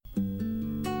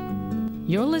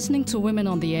You're listening to Women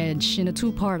on the Edge. In a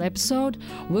two-part episode,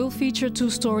 we'll feature two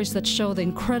stories that show the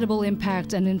incredible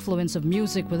impact and influence of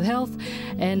music with health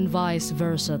and vice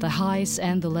versa, the highs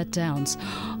and the letdowns.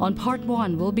 On part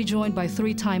one, we'll be joined by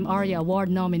three-time ARIA Award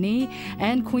nominee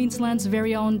and Queensland's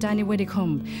very own Danny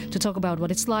Widdicombe to talk about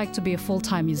what it's like to be a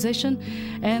full-time musician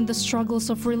and the struggles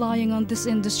of relying on this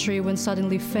industry when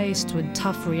suddenly faced with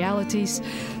tough realities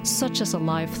such as a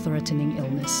life-threatening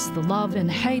illness. The love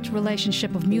and hate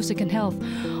relationship of music and health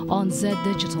on Z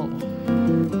Digital.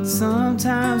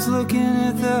 Sometimes looking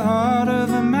at the heart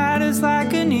of a matter's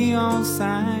like a neon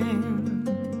sign.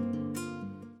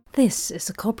 This is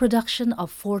a co-production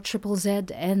of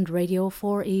 4ZZZ and Radio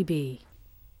 4EB.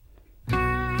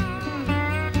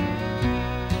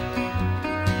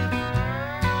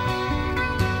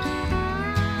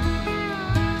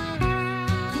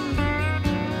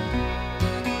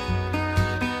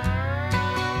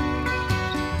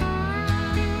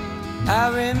 I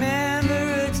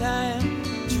remember a time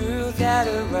truth had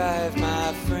arrived,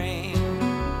 my friend.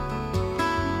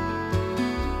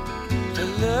 The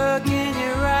look in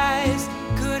your eyes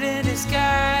couldn't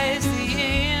disguise the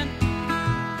end.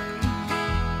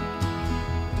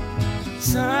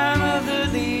 Some of the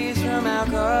leaves from our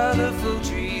colorful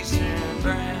trees turned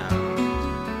brown.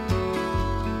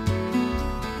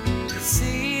 The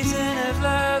season of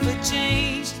love had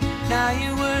changed, now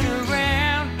you weren't around.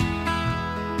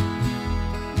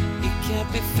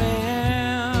 Can't be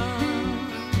found.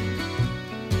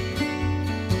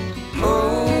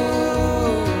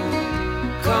 Oh,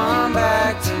 come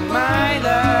back to my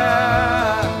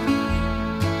love.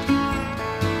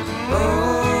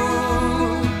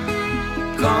 Oh,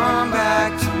 come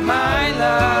back to my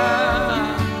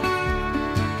love.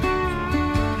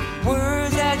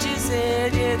 Words that you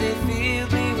said, yeah, they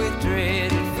filled me with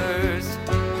dread at first.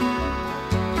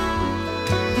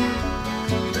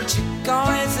 But you're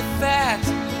gone as a fact,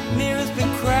 mirror's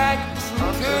been cracked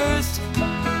and cursed.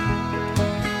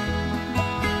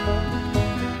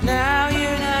 Now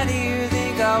you're not here,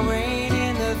 think I'll reign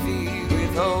in the field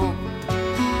with hope.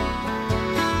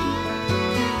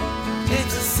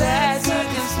 It's a sad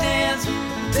circumstance,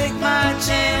 take my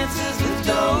chances with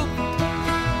dope.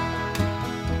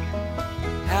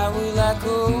 How will I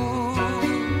go?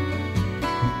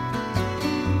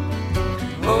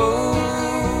 Oh,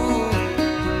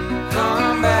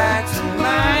 back to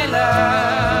my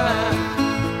love.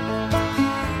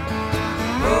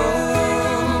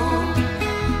 Oh,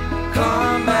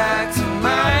 come back to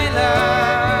my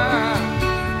love.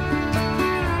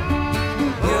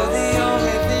 You're the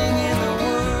only thing in the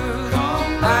world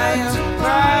I am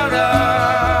proud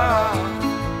of.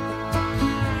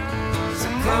 So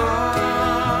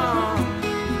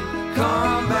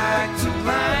come back to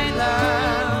my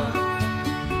love.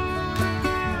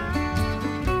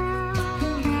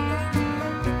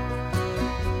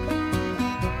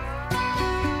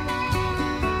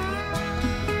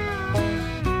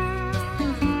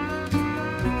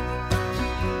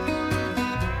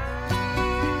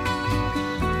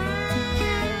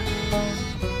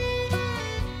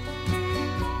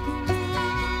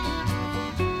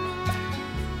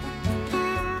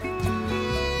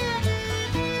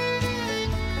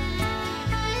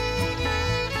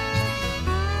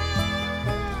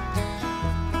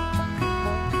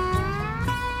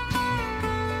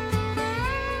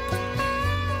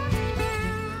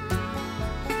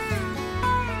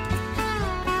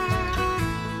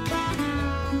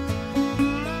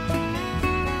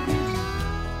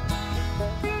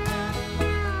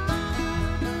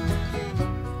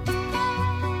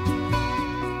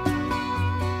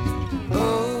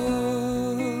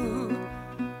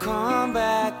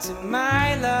 To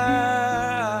my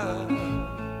love.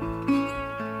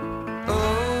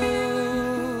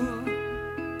 Oh,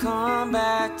 come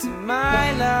back to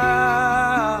my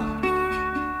love.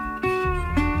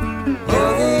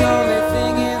 You're the only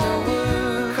thing in the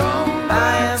world I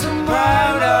am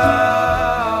proud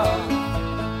of.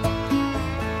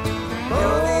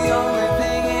 You're the only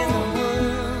thing in the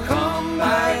world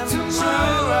I am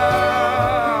sure of.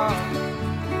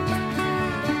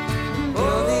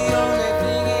 You're the only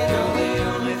thing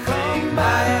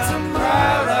I am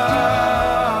proud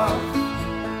of.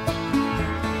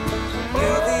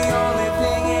 You're the only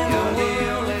thing in the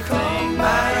world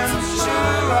I am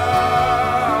sure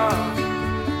of.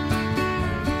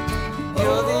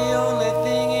 You're the only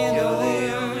thing in the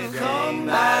world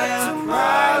I am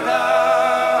proud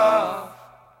of.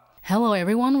 Hello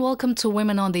everyone, welcome to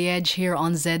Women on the Edge here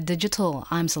on Z Digital.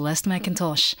 I'm Celeste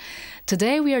McIntosh.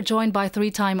 Today we are joined by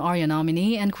three-time ARIA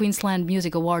nominee and Queensland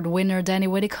Music Award winner Danny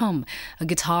Widdicombe, a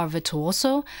guitar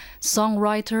virtuoso,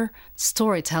 songwriter,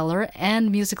 storyteller,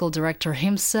 and musical director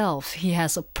himself. He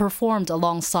has performed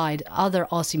alongside other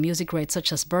Aussie music greats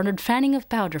such as Bernard Fanning of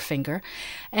Powderfinger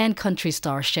and country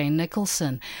star Shane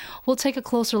Nicholson. We'll take a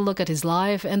closer look at his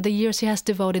life and the years he has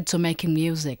devoted to making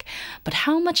music. But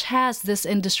how much has this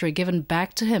industry given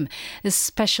back to him,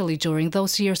 especially during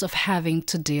those years of having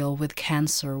to deal with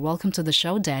cancer? Welcome to the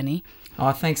show, Danny.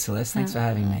 Oh, thanks, Celeste. Thanks for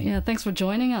having me. Yeah, thanks for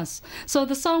joining us. So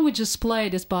the song we just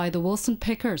played is by the Wilson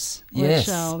Pickers,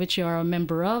 which you are a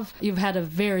member of. You've had a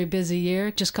very busy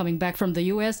year, just coming back from the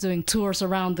US, doing tours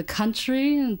around the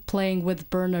country and playing with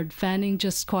Bernard Fanning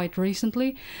just quite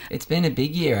recently. It's been a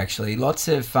big year, actually. Lots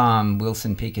of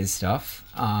Wilson Pickers stuff,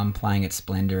 playing at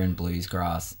Splendour and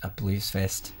Bluesgrass, Blues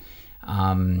Fest,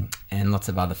 and lots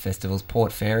of other festivals.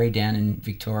 Port Fairy down in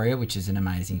Victoria, which is an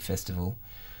amazing festival.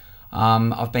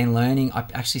 I've been learning. I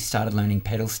actually started learning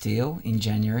pedal steel in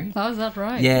January. Oh, is that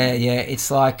right? Yeah. It's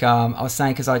like I was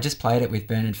saying, because I just played it with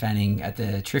Bernard Fanning at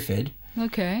the Triffid.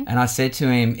 Okay. And I said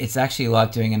to him, it's actually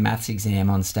like doing a maths exam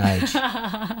on stage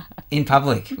in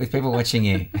public with people watching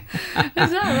you.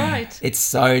 Is that right? It's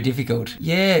so difficult.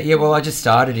 Yeah. Well, I just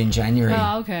started in January.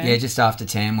 Oh, okay. Yeah, just after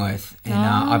Tamworth, and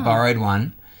I borrowed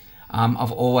one.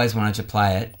 I've always wanted to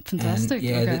play it. Fantastic.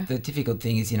 And, okay. the difficult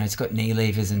thing is, it's got knee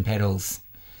levers and pedals.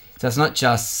 So it's not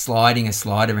just sliding a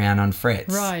slide around on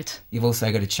frets. Right. You've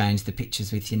also got to change the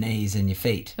pitches with your knees and your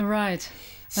feet. Right.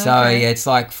 So, yeah, it's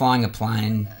like flying a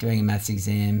plane, doing a maths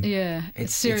exam. Yeah,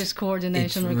 it's serious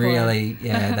coordination required. Really,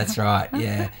 yeah, that's right,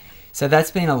 yeah. So that's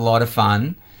been a lot of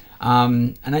fun.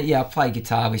 And, I played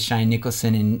guitar with Shane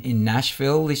Nicholson in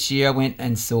Nashville this year. I went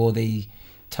and saw the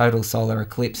total solar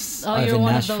eclipse over you're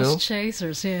one Nashville. Of those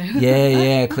chasers, yeah.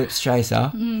 Yeah, eclipse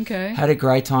chaser. Okay. Had a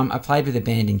great time. I played with a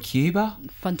band in Cuba.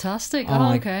 Fantastic.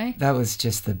 Oh, okay. That was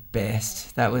just the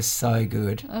best. That was so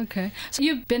good. Okay. So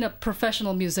you've been a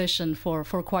professional musician for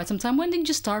quite some time. When did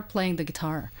you start playing the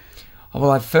guitar? Oh,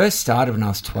 well, I first started when I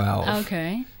was 12.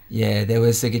 Okay. Yeah, there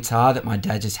was a guitar that my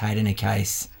dad just had in a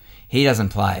case. He doesn't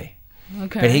play.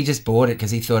 Okay. But he just bought it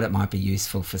because he thought it might be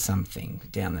useful for something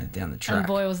down the track. And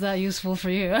boy, was that useful for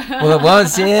you. Well, it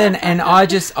was, yeah. And I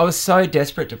was so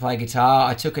desperate to play guitar.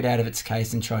 I took it out of its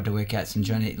case and tried to work out some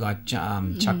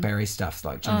Chuck Berry stuff,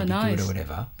 like Johnny Be Good or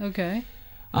whatever. Okay.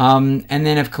 And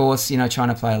then, of course, trying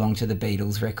to play along to the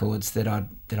Beatles records that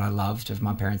I loved of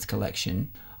my parents'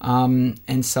 collection.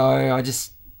 And so I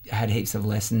just had heaps of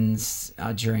lessons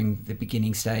during the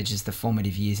beginning stages, the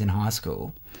formative years in high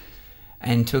school.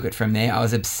 And took it from there. I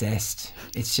was obsessed.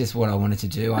 It's just what I wanted to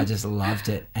do. I just loved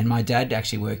it. And my dad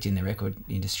actually worked in the record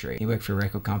industry. He worked for a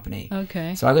record company.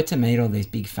 Okay. So I got to meet all these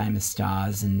big famous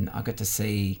stars, and I got to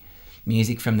see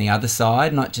music from the other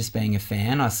side, not just being a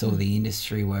fan. I saw the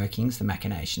industry workings, the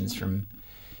machinations from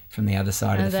the other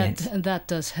side of the fence. And that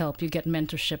does help. You get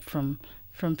mentorship from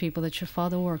people that your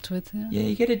father worked with. Yeah,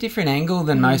 you get a different angle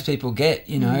than most people get,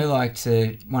 like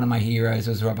one of my heroes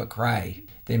was Robert Cray.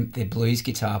 Their blues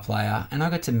guitar player, and I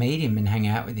got to meet him and hang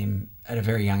out with him at a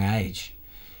very young age.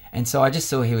 And so I just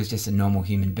saw he was just a normal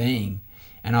human being.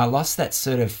 And I lost that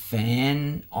sort of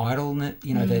fan idleness,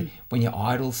 when you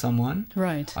idol someone.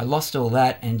 Right. I lost all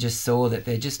that and just saw that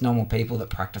they're just normal people that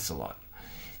practice a lot.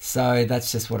 So that's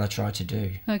just what I tried to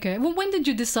do. Okay. Well, when did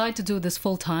you decide to do this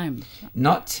full time?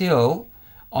 Not till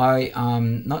I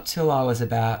was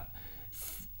about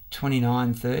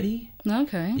 29, 30.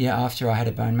 Okay. Yeah, after I had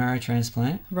a bone marrow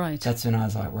transplant. Right. That's when I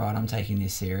was like, right, I'm taking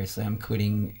this seriously. I'm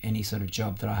quitting any sort of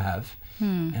job that I have,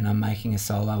 and I'm making a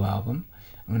solo album.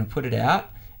 I'm going to put it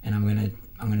out, and I'm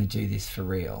going to do this for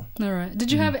real. All right.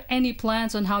 Did you have any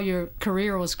plans on how your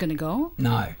career was going to go?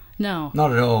 No. No.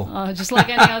 Not at all. Just like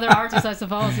any other artist, I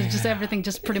suppose. It's just everything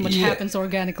just pretty much happens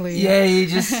organically. Yeah, you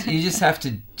just have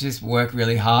to just work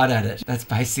really hard at it. That's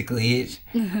basically it.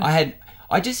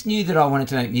 I just knew that I wanted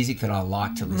to make music that I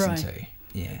liked to listen to.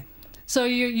 Yeah. So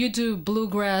you do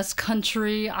bluegrass,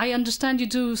 country. I understand you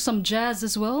do some jazz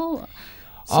as well.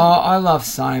 I love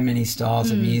so many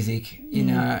styles of music.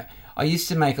 I used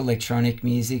to make electronic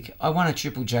music. I won a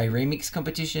Triple J remix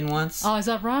competition once. Oh, is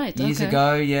that right? Years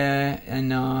ago, yeah.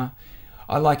 And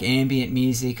I like ambient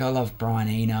music. I love Brian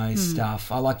Eno's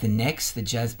stuff. I like the Next, the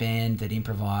jazz band that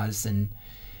improvise, and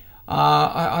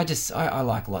I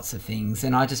like lots of things,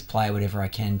 and I just play whatever I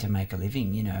can to make a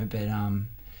living,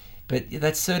 But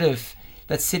that's sort of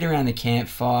that sit around the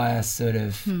campfire, sort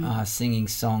of singing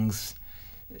songs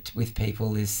with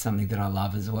people is something that I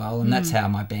love as well, and that's how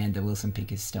my band, the Wilson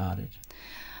Pickers, started.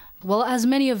 Well, as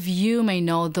many of you may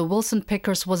know, the Wilson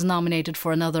Pickers was nominated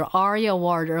for another ARIA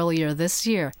Award earlier this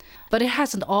year, but it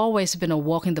hasn't always been a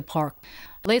walk in the park.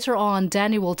 Later on,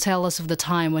 Danny will tell us of the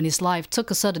time when his life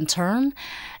took a sudden turn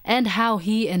and how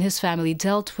he and his family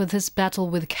dealt with his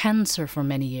battle with cancer for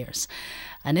many years.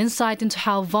 An insight into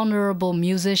how vulnerable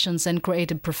musicians and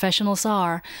creative professionals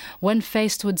are when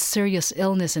faced with serious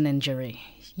illness and injury.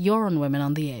 You're on Women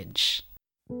on the Edge.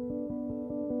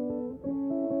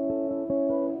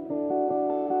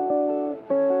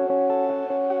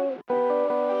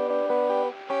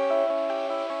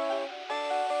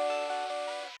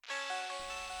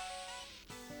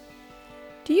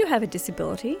 Do you have a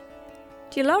disability?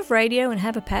 Do you love radio and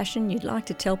have a passion you'd like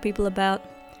to tell people about?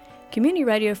 Community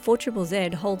Radio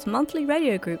 4ZZZ holds monthly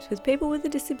radio groups with people with a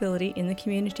disability in the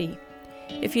community.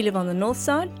 If you live on the north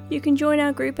side, you can join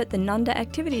our group at the Nunda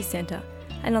Activities Centre,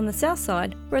 and on the south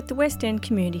side, we're at the West End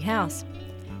Community House.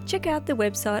 Check out the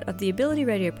website of the Ability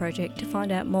Radio Project to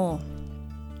find out more.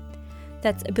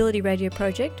 That's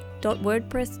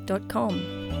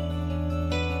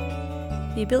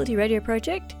abilityradioproject.wordpress.com. The Ability Radio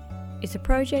Project is a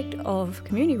project of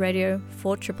Community Radio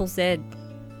 4ZZZ.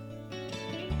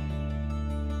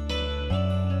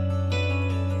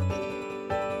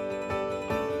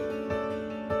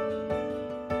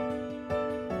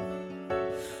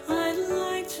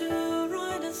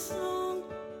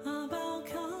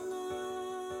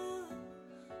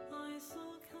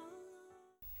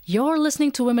 You're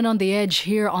listening to Women on the Edge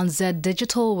here on Z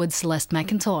Digital with Celeste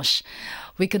McIntosh.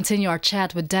 We continue our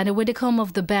chat with Danny Widdicombe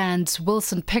of the bands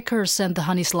Wilson Pickers and the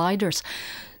Honey Sliders.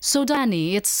 So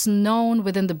Danny, it's known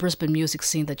within the Brisbane music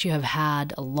scene that you have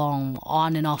had a long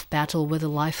on and off battle with a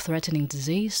life-threatening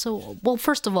disease. So, well,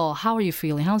 first of all, how are you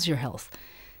feeling? How's your health?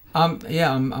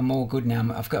 I'm all good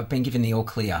now. I've been given the all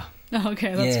clear.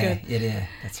 Okay, that's good. Yeah,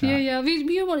 that's right. Yeah.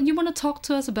 You want to talk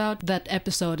to us about that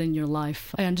episode in your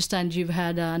life? I understand you've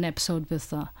had an episode with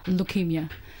leukemia.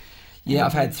 Yeah,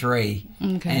 I've had 3.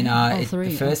 Okay, and three.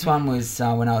 The first one was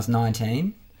when I was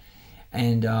 19.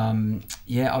 And,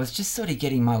 I was just sort of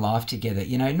getting my life together.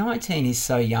 19 is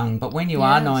so young, but when you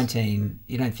are 19,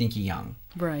 you don't think you're young.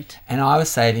 Right. And I was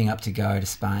saving up to go to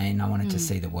Spain. I wanted to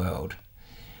see the world.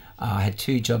 I had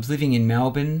 2 jobs, living in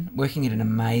Melbourne, working at an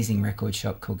amazing record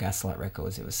shop called Gaslight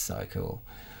Records. It was so cool.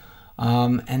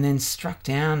 And then struck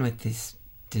down with this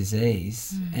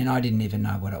disease, and I didn't even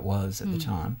know what it was at the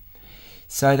time.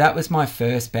 So that was my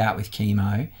first bout with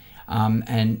chemo,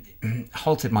 and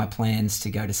halted my plans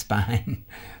to go to Spain.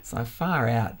 So far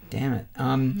out, damn it.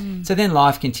 So then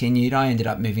life continued. I ended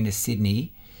up moving to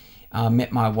Sydney,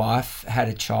 met my wife, had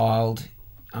a child,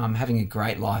 having a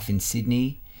great life in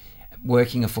Sydney,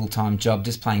 working a full-time job,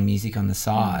 just playing music on the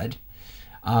side.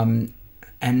 And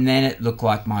then it looked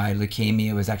like my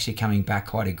leukemia was actually coming back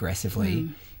quite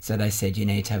aggressively. So they said, you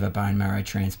need to have a bone marrow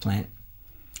transplant.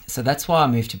 So that's why I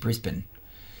moved to Brisbane,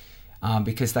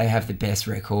 because they have the best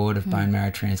record of bone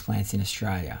marrow transplants in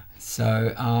Australia.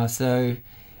 So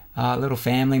a little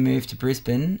family moved to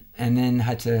Brisbane and then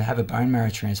had to have a bone marrow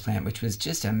transplant, which was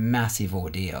just a massive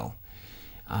ordeal.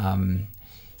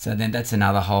 So then that's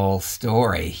another whole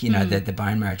story, that the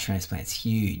bone marrow transplant's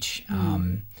huge.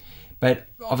 But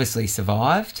obviously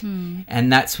survived.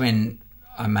 And that's when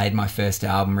I made my first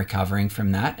album recovering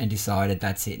from that and decided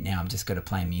that's it now. I've just got to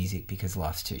play music because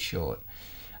life's too short.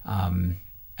 And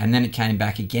then it came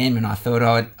back again when I thought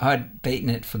I'd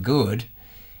beaten it for good.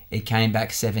 It came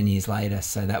back 7 years later.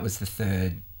 So that was the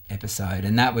 3rd episode.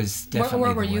 And that was definitely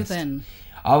Where were the you worst. then?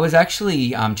 I was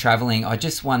actually travelling. I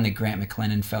just won the Grant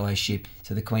McLennan Fellowship.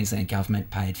 So the Queensland Government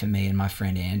paid for me and my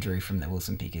friend Andrew from the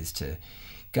Wilson Pickers to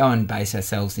go and base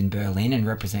ourselves in Berlin and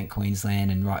represent Queensland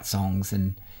and write songs.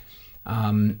 And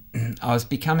I was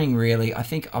becoming I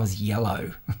think I was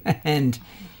yellow. And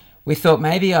we thought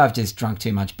maybe I've just drunk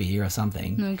too much beer or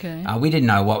something. Okay. We didn't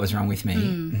know what was wrong with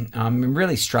me.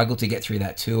 Really struggled to get through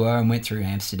that tour and went through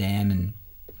Amsterdam and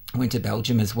went to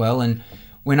Belgium as well. And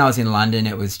when I was in London,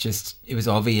 it was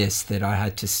obvious that I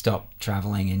had to stop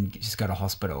travelling and just go to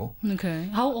hospital. Okay.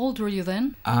 How old were you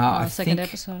then? Second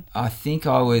episode. I think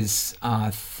I was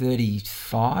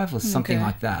 35 or something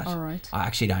like that. All right. I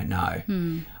actually don't know.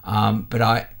 But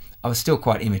I was still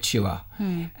quite immature.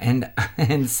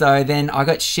 And so then I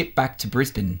got shipped back to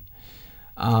Brisbane.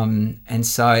 And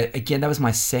so, again, that was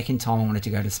my second time I wanted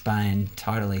to go to Spain,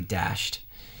 totally dashed.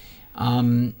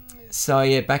 So,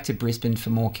 yeah, back to Brisbane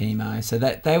for more chemo. So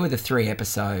they were the 3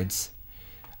 episodes.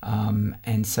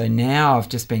 And so now I've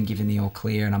just been given the all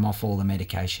clear and I'm off all the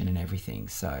medication and everything.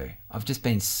 So I've just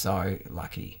been so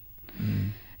lucky.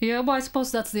 Yeah, well, I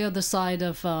suppose that's the other side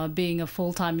of being a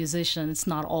full-time musician. It's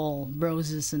not all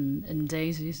roses and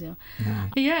daisies. Yeah, No.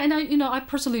 yeah, and I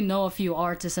personally know a few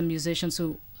artists and musicians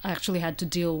who actually had to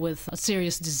deal with a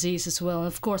serious disease as well. And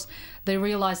of course, they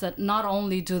realize that not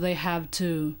only do they have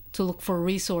to look for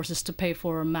resources to pay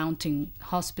for mounting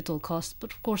hospital costs,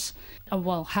 but of course,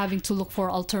 having to look for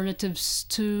alternatives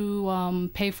to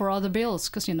pay for other bills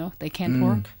because they can't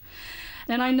work.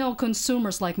 And I know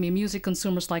consumers like me, music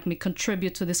consumers like me,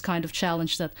 contribute to this kind of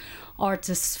challenge that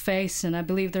artists face. And I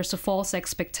believe there's a false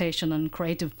expectation on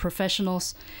creative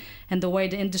professionals and the way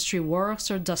the industry works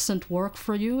or doesn't work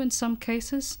for you in some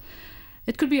cases.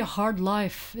 It could be a hard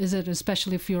life, is it?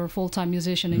 Especially if you're a full-time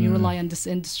musician and you rely on this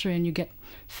industry and you get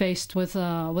faced with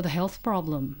a health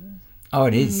problem. Oh,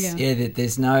 it is. Yeah,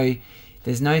 there's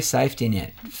no safety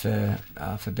net for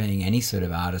being any sort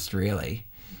of artist, really.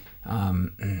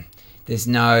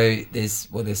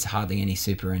 There's hardly any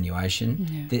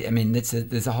superannuation. Yeah. I mean,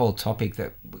 there's a whole topic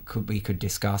that we could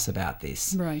discuss about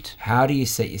this. Right. How do you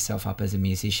set yourself up as a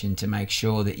musician to make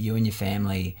sure that you and your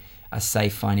family are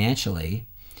safe financially,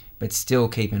 but still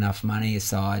keep enough money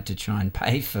aside to try and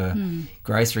pay for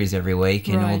groceries every week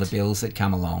and all the bills that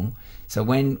come along? So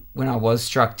when I was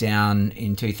struck down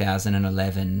in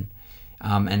 2011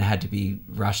 and had to be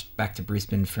rushed back to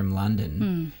Brisbane from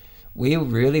London, we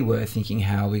really were thinking,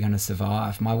 how are we going to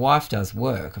survive? My wife does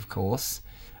work, of course.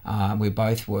 We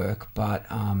both work, but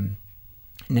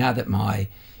now that my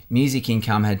music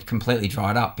income had completely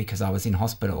dried up because I was in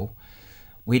hospital,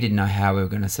 we didn't know how we were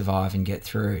going to survive and get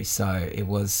through. So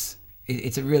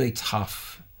it's a really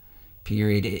tough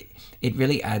period. It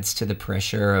really adds to the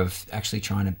pressure of actually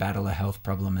trying to battle a health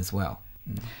problem as well.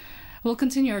 We'll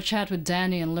continue our chat with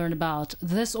Danny and learn about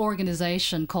this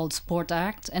organization called Sport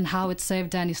Act and how it saved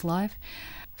Danny's life.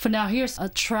 For now, here's a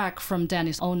track from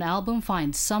Danny's own album,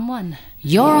 Find Someone.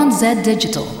 You're on Zed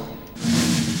Digital.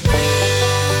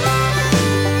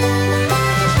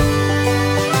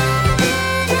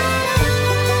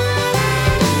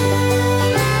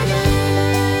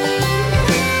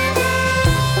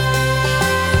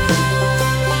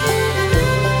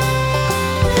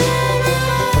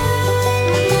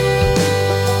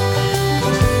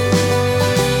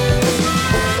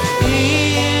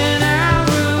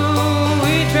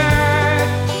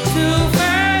 To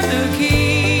find the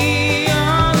key,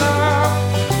 unlock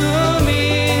the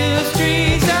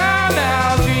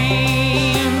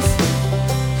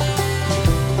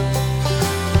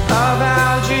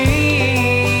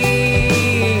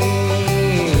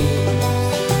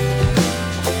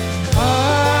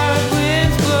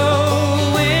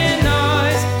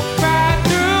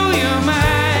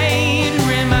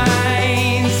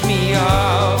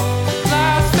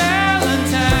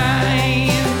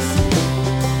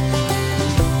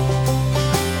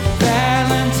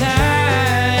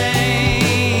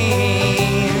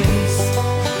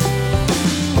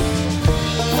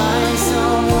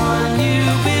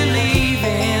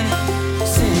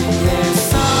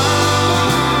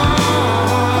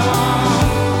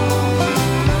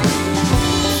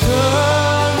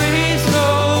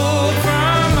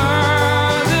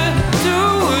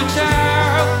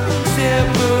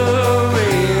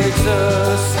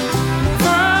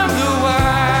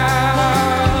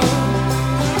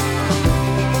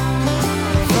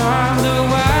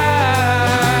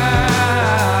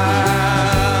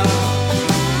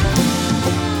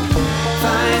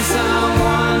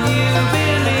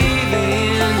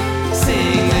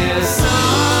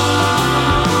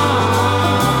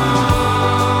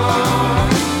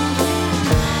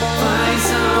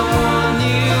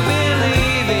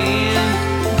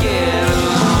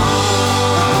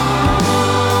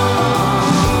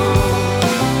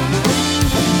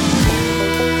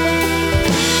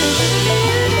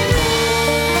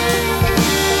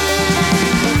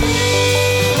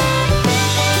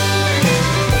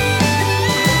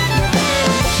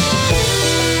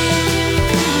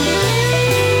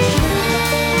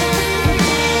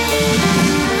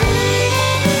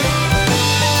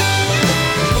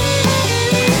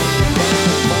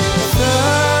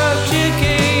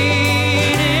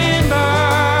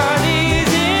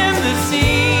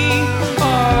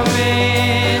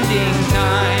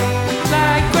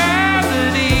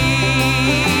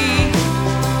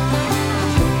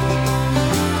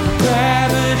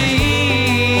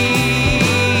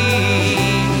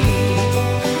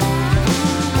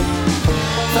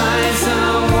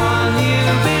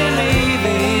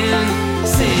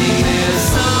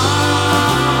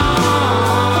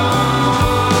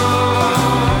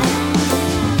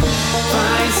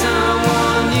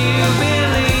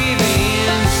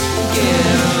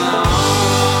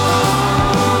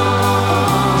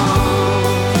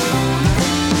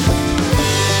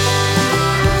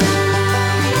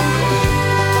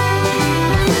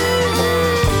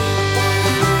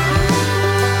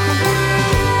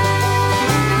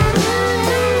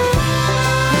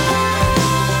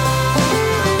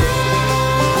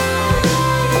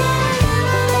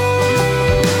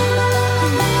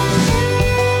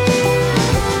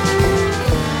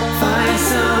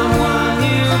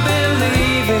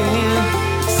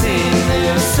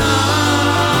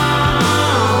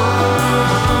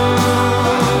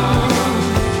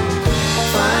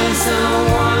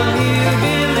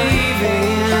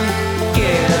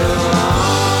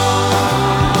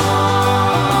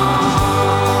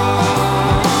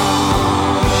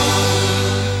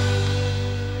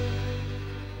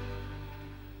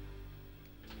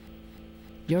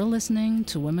listening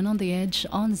to Women on the Edge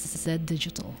on Z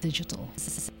Digital.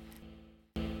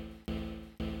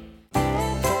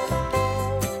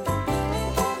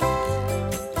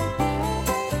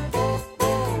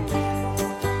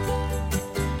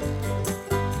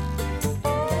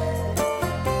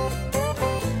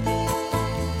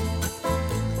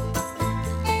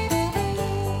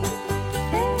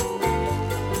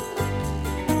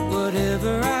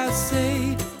 Whatever I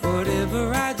say,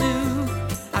 whatever I do,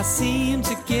 I seem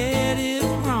to get it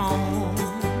wrong.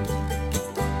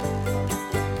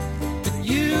 But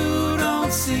you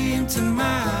don't seem to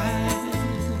mind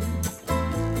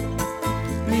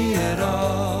me at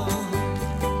all.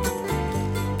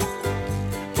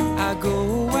 I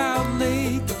go out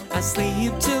late, I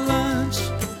sleep till lunch,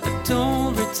 I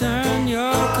don't return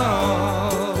your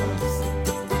calls.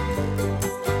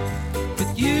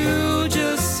 But you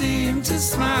just seem to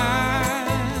smile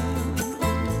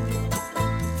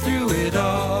through it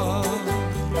all.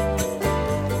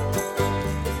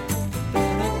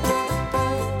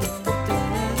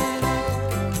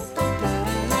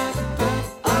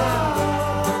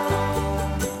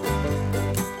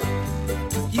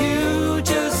 You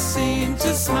just seem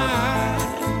to smile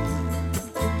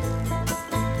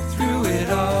through it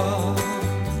all.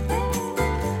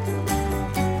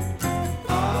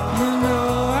 You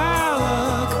know our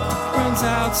luck runs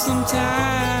out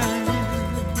sometimes.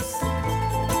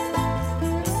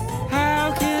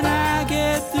 How can I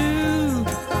get through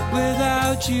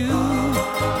without you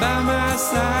by my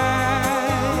side?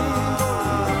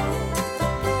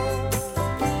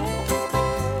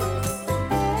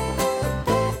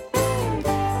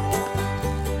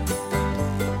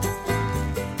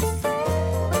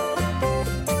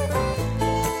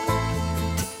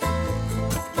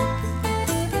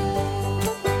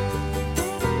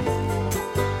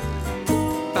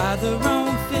 Buy the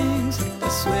wrong things, I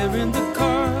swear in the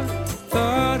car,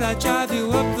 thought I'd drive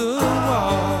you up the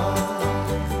wall.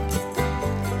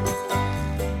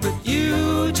 But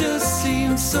you just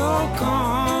seem so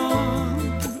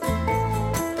calm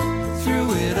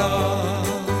through it all.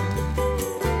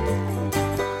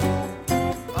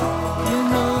 You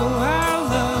know our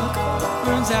luck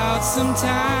runs out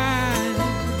sometimes.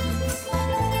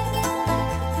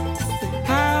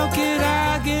 How could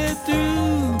I get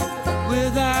through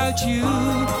without you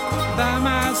by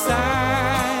my side?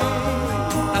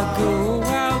 I go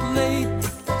out late,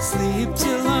 sleep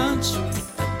till lunch,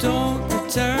 I don't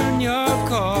return your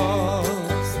calls.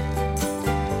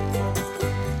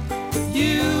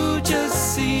 You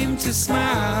just seem to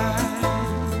smile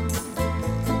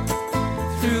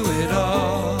through it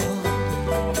all.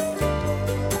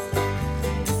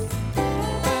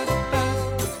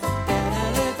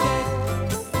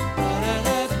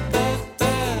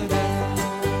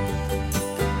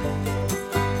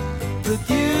 But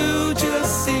you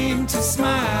just seem to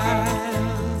smile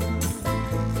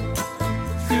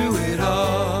through it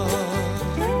all.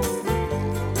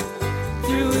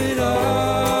 Through it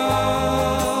all.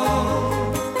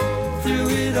 Through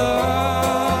it all.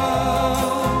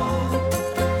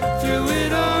 Through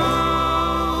it all.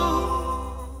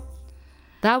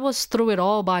 That was Through It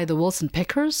All by the Wilson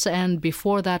Pickers, and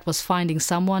before that was Finding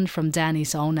Someone from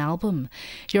Danny's own album.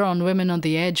 You're on Women on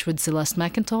the Edge with Celeste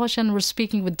McIntosh, and we're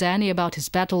speaking with Danny about his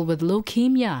battle with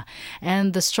leukemia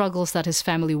and the struggles that his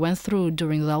family went through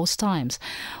during those times.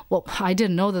 Well, I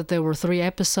didn't know that there were 3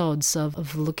 episodes of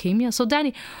leukemia. So,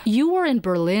 Danny, you were in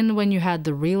Berlin when you had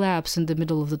the relapse in the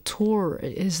middle of the tour.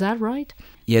 Is that right?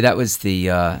 Yeah, that was the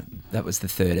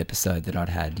 3rd episode that I'd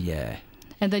had. Yeah.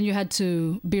 And then you had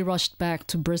to be rushed back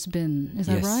to Brisbane. Is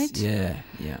that right? Yeah.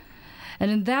 And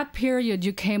in that period,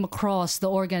 you came across the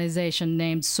organization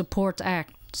named Support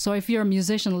Act. So if you're a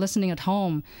musician listening at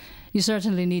home, you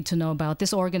certainly need to know about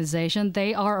this organization.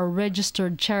 They are a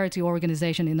registered charity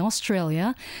organization in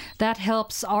Australia that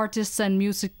helps artists and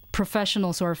music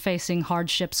professionals who are facing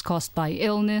hardships caused by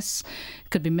illness. It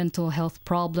could be mental health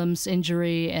problems,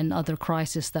 injury, and other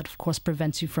crises that, of course,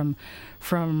 prevents you from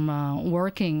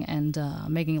working and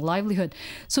making a livelihood.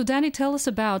 So, Danny, tell us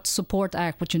about Support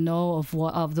Act, what you know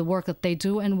of the work that they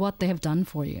do and what they have done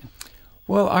for you.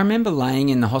 Well, I remember laying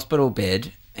in the hospital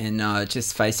bed and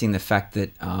just facing the fact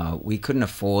that we couldn't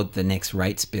afford the next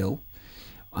rates bill.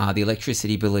 The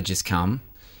electricity bill had just come.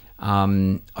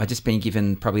 I'd just been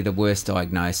given probably the worst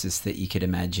diagnosis that you could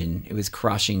imagine. It was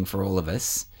crushing for all of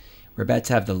us. We're about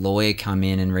to have the lawyer come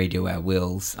in and redo our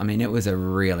wills. I mean, it was a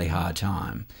really hard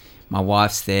time. My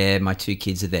wife's there, my 2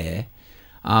 kids are there.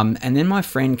 And then my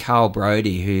friend Carl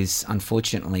Brody, who's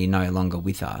unfortunately no longer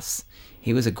with us,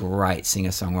 he was a great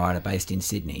singer-songwriter based in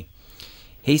Sydney.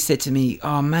 He said to me,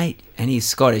 "Oh, mate," and he's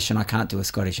Scottish and I can't do a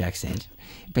Scottish accent,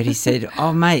 But he said,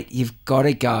 oh, mate, you've got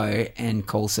to go and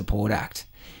call Support Act.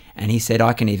 And he said,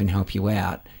 I can even help you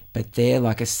out. But they're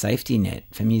like a safety net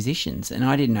for musicians. And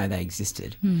I didn't know they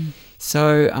existed.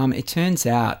 So it turns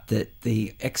out that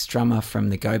the ex-drummer from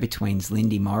the Go-Betweens,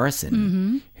 Lindy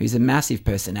Morrison, who's a massive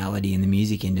personality in the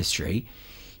music industry,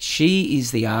 she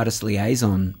is the artist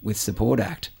liaison with Support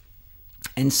Act.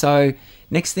 And so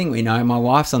next thing we know, my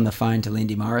wife's on the phone to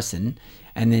Lindy Morrison,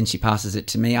 and then she passes it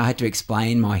to me. I had to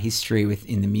explain my history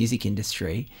in the music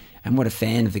industry and what a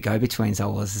fan of the Go-Betweens I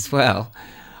was as well.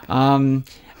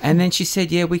 And then she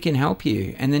said, yeah, we can help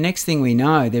you. And the next thing we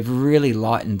know, they've really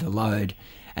lightened the load,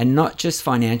 and not just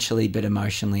financially but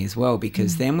emotionally as well,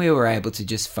 because then we were able to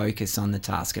just focus on the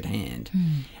task at hand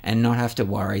and not have to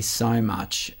worry so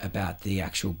much about the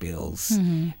actual bills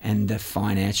and the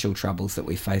financial troubles that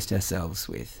we faced ourselves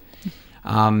with.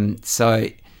 So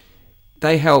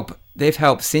they've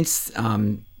helped since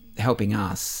helping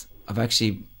us. I've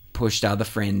actually pushed other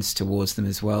friends towards them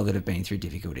as well that have been through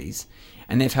difficulties,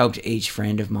 and they've helped each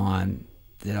friend of mine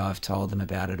that I've told them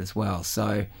about it as well.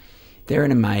 So they're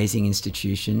an amazing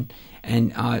institution,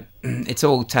 and it's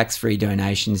all tax-free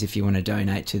donations if you want to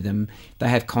donate to them. They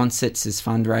have concerts as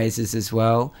fundraisers as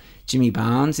well. Jimmy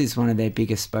Barnes is one of their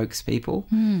biggest spokespeople.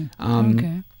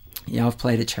 Okay. Yeah, I've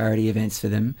played at charity events for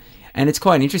them. And it's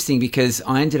quite interesting because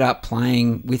I ended up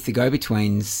playing with the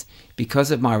Go-Betweens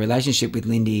because of my relationship with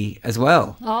Lindy as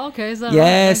well. Oh, okay. Is that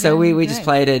yeah, right? so we just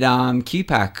played at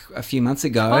QPAC a few months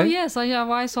ago. Oh, yes.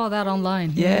 I saw that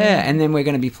online. Yeah, and then we're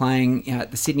going to be playing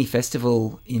at the Sydney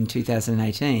Festival in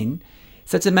 2018.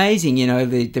 So it's amazing, you know,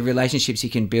 the relationships you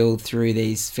can build through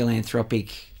these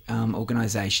philanthropic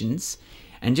organisations.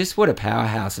 And just what a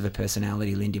powerhouse of a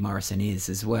personality Lindy Morrison is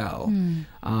as well.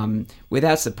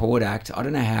 Without Support Act, I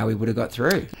don't know how we would have got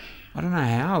through. I don't know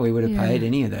how we would have paid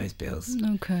any of those bills.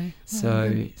 Okay.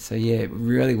 So yeah, it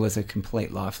really was a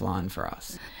complete lifeline for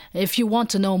us. If you want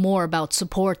to know more about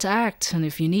Support Act, and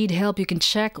if you need help, you can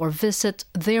check or visit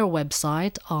their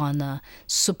website on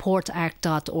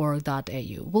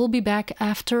supportact.org.au. We'll be back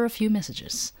after a few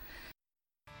messages.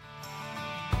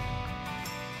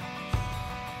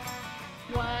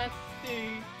 1, 2,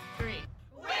 3.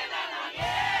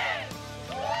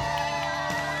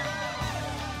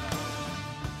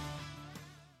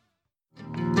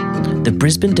 The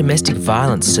Brisbane Domestic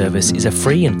Violence Service is a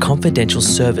free and confidential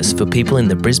service for people in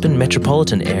the Brisbane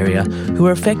metropolitan area who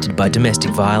are affected by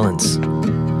domestic violence.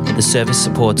 The service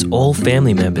supports all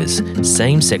family members,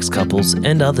 same-sex couples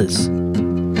and others.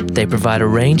 They provide a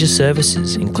range of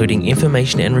services including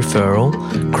information and referral,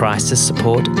 crisis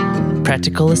support,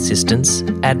 practical assistance,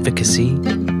 advocacy,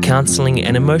 counselling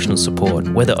and emotional support,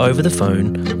 whether over the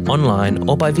phone, online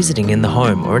or by visiting in the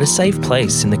home or at a safe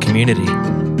place in the community.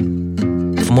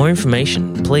 For more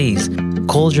information, please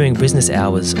call during business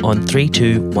hours on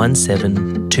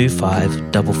 3217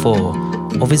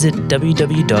 2544 or visit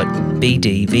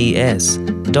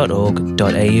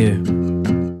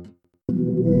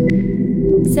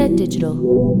www.bdvs.org.au. Z Digital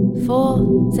for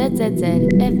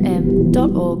zzfm.org.au.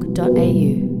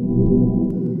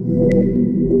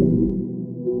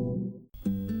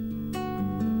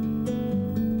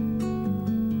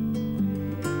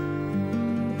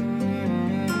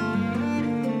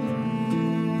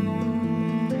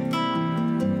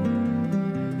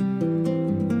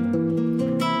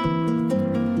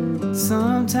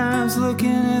 Sometimes looking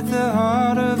at the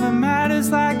heart of a matter's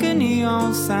like a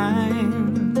neon sign.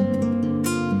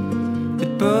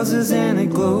 It buzzes and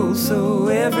it glows so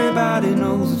everybody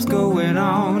knows what's going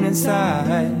on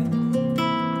inside.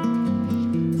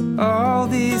 All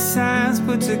these signs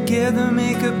put together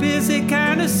make a busy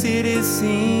kind of city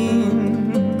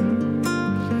scene.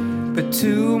 But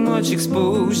too much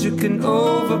exposure can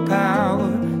overpower,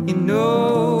 you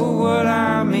know what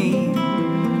I mean.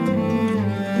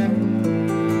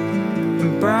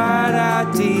 Bright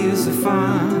ideas are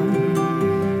fun,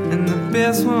 and the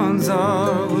best ones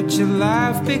are what your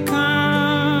life becomes.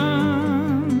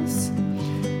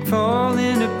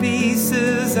 Falling to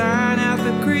pieces, iron out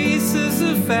the creases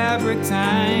of fabric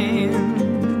time.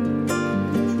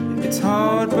 It's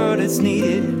hard but it's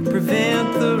needed,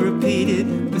 prevent the repeated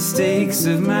mistakes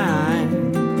of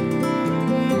mine.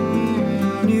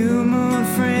 New moon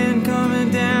friend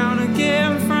coming down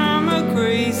again from a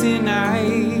crazy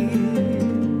night.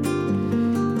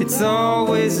 It's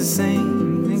always the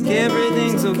same. Think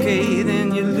everything's okay,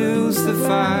 then you lose the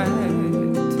fight.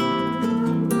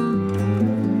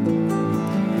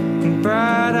 And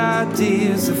bright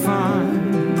ideas are fun.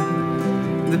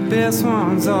 The best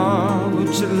ones are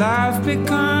what your life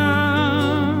becomes.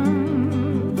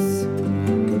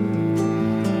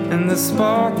 And the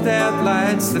spark that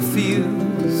lights the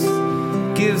fuse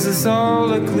gives us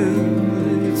all a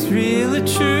clue. It's really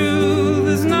true,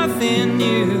 there's nothing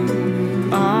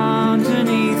new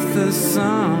underneath the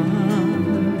sun.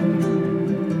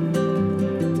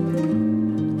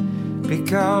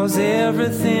 Because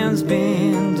everything's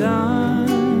been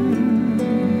done.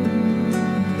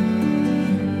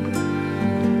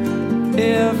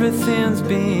 Everything's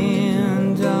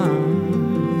been done.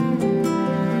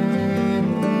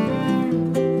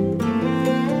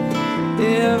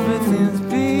 Everything's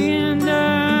been done.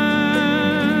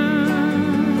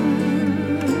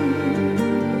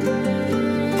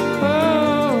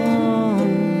 Oh.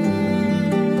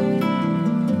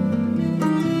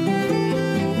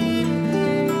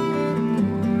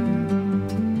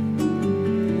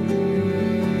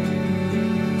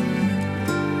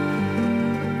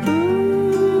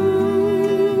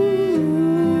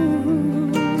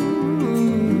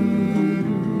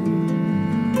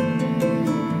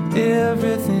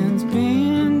 Everything's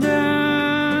been done.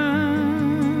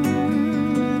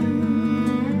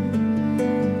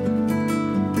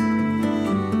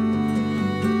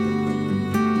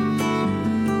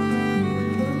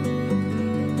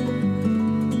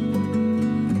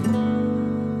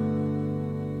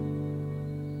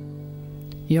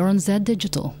 You're on Z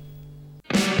Digital.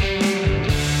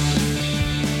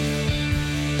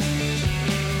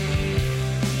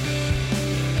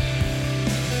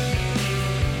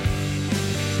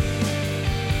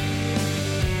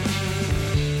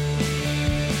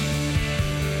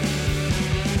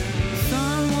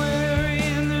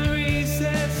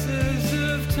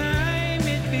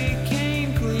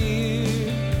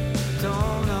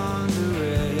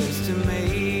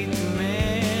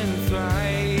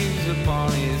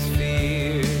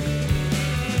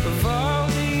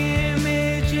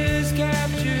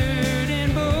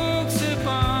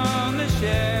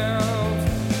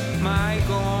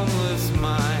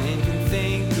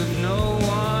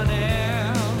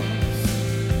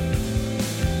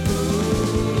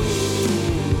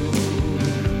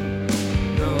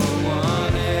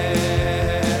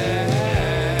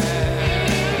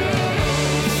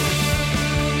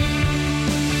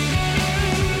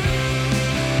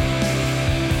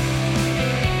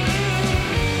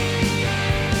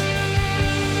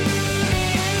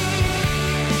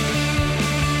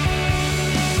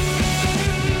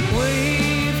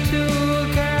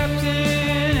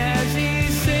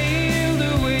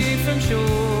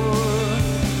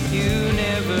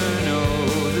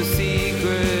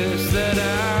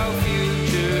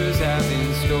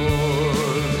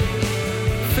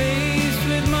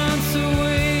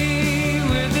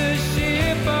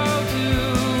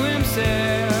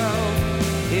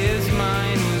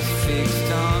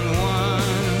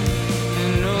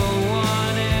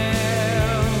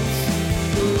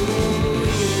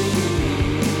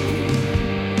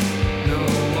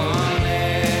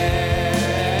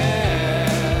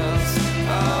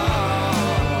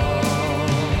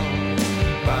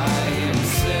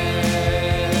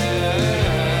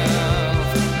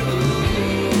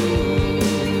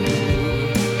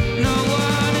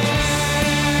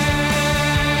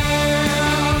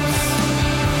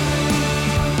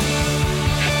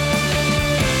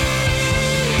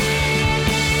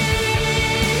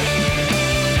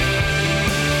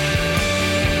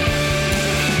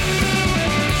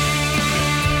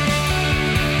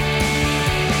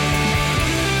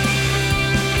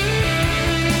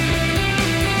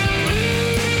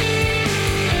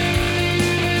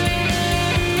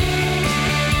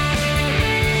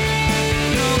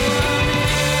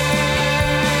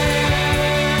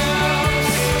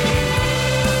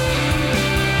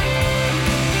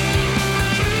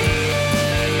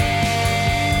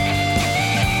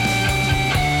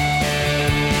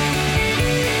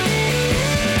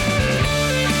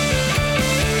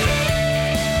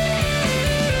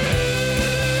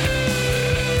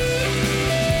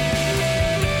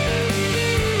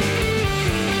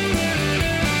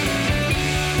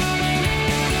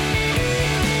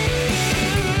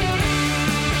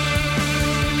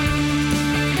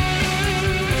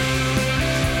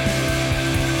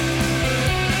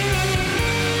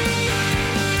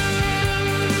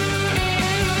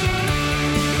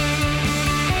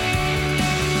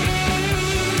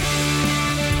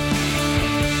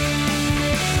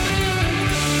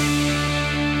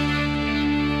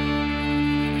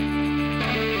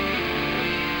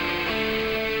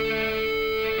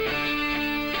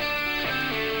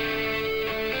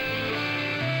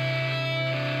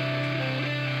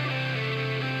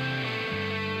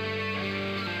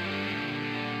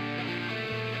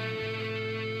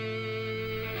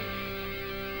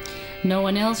 No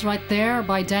One Else right there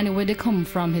by Danny Widdicombe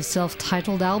from his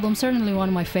self-titled album, certainly one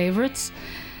of my favorites.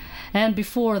 And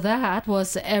before that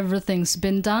was Everything's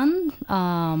Been Done.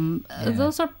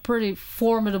 Those are pretty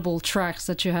formidable tracks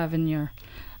that you have in your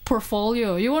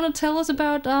portfolio. You want to tell us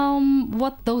about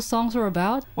what those songs are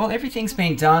about? Well, Everything's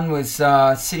Been Done was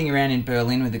sitting around in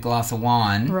Berlin with a glass of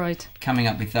wine, right, coming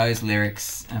up with those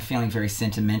lyrics, feeling very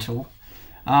sentimental.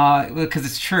 Because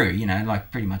it's true, you know,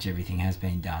 like pretty much everything has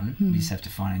been done. We just have to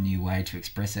find a new way to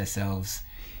express ourselves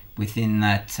within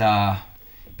that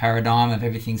paradigm of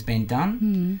everything's been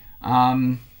done.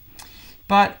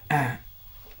 But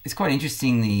it's quite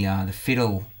interesting, the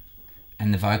fiddle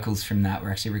and the vocals from that were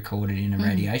actually recorded in a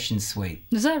radiation suite.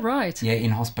 Is that right? Yeah,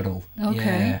 in hospital.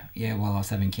 Okay. Yeah, while I was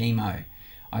having chemo.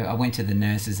 I went to the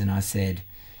nurses and I said,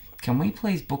 can we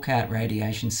please book out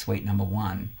radiation suite number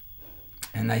 1?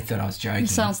 And they thought I was joking. It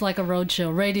sounds like a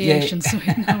roadshow, radiation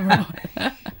suite number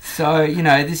 1. So, you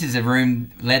know, this is a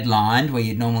room lead-lined where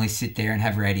you'd normally sit there and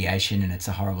have radiation and it's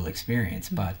a horrible experience.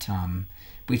 But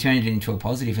we turned it into a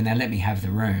positive and they let me have the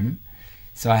room.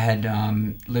 So I had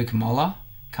Luke Moller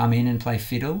come in and play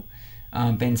fiddle.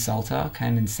 Ben Salter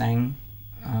came and sang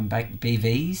back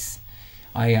BVs.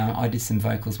 I did some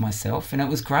vocals myself and it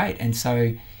was great. And so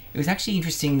it was actually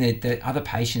interesting that the other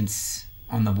patients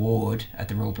on the ward at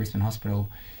the Royal Brisbane Hospital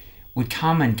would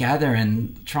come and gather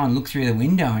and try and look through the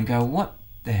window and go, what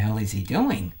the hell is he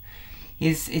doing?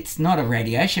 It's not a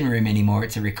radiation room anymore,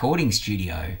 it's a recording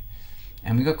studio.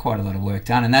 And we got quite a lot of work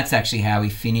done, and that's actually how we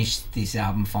finished this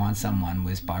album, Find Someone,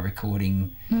 was by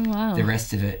recording the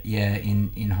rest of it,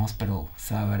 in hospital.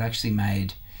 So it actually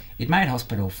made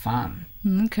hospital fun.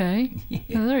 Okay. Yeah.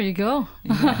 Well, there you go.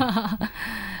 Yeah.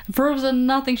 Proves that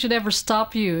nothing should ever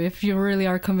stop you if you really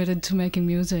are committed to making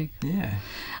music. Yeah.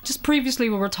 Just previously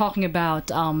we were talking about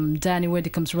Danny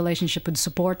Widdicombe's relationship with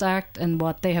Support Act and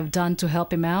what they have done to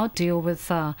help him out deal with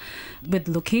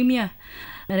leukemia.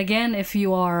 And again, if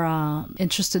you are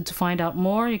interested to find out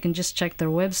more, you can just check their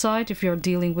website. If you're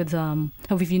dealing with,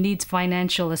 if you need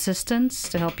financial assistance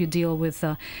to help you deal with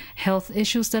health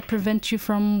issues that prevent you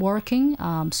from working,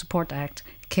 Support Act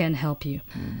can help you.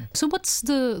 So what's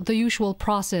the usual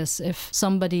process if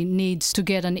somebody needs to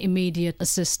get an immediate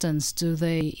assistance? Do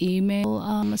they email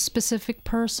a specific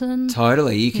person?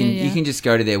 Totally. You can just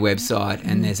go to their website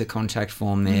and there's a contact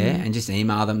form there and just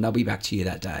email them. They'll be back to you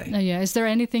that day. Is there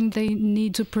anything they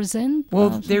need to present? Well,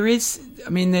 there is. I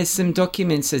mean, there's some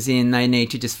documents as in they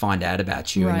need to just find out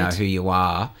about you and know who you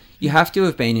are. You have to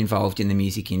have been involved in the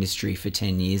music industry for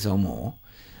 10 years or more.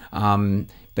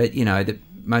 But, you know,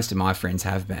 most of my friends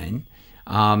have been.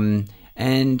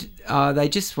 And they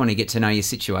just want to get to know your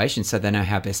situation so they know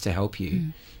how best to help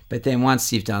you. But then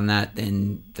once you've done that,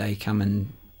 then they come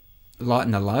and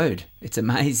lighten the load. It's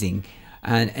amazing.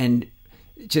 And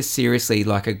just seriously,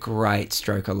 like a great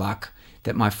stroke of luck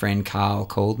that my friend Carl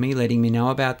called me, letting me know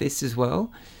about this as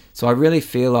well. So I really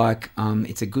feel like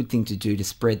it's a good thing to do to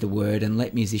spread the word and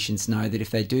let musicians know that if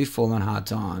they do fall on hard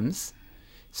times,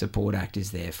 Support Act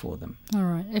is there for them. All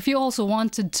right. If you also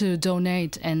wanted to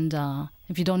donate and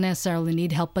if you don't necessarily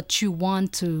need help, but you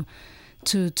want to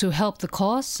help the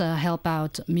cause, help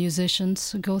out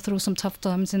musicians go through some tough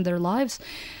times in their lives,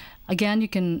 again, you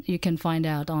can find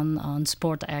out on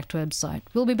Support Act website.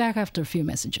 We'll be back after a few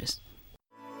messages.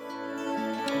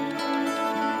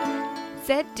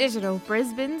 Z Digital,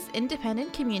 Brisbane's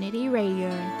independent community radio.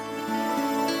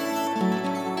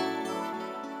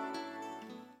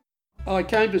 I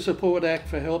came to Support Act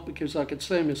for help because I could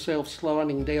see myself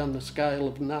sliding down the scale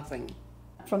of nothing.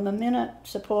 From the minute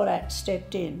Support Act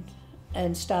stepped in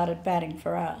and started batting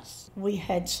for us, we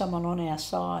had someone on our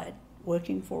side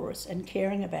working for us and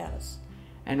caring about us.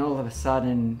 And all of a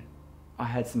sudden, I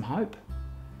had some hope.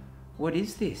 What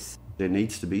is this? There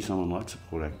needs to be someone like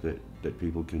Support Act that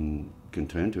people can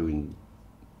turn to in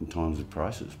times of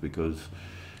crisis, because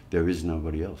there is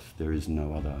nobody else. There's no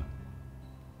one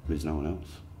else.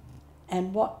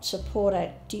 And what Support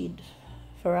Act did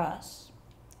for us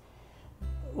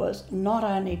was not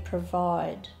only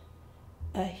provide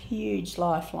a huge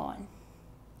lifeline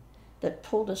that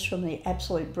pulled us from the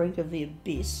absolute brink of the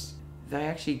abyss. They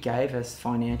actually gave us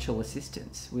financial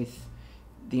assistance with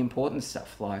the important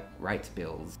stuff like rates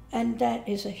bills. And that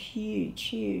is a huge,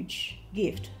 huge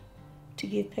gift to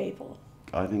give people.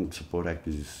 I think Support Act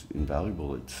is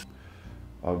invaluable.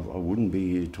 I wouldn't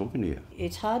be here talking to you.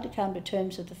 It's hard to come to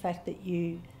terms with the fact that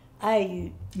you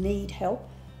need help,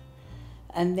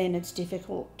 and then it's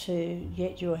difficult to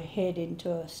get your head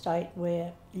into a state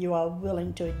where you are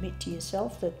willing to admit to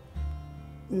yourself that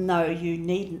no, you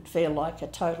needn't feel like a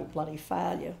total bloody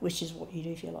failure, which is what you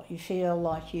do feel like. You feel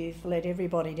like you've let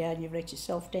everybody down, you've let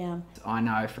yourself down. I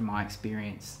know from my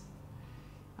experience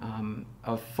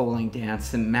of falling down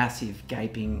some massive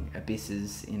gaping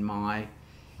abysses in my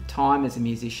time as a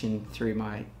musician through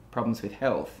my problems with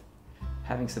health,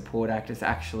 having support actors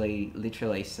actually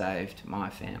literally saved my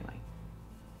family.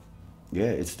 Yeah,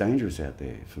 it's dangerous out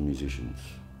there for musicians,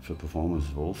 for performers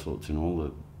of all sorts,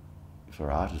 and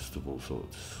for artists of all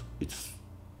sorts. It's,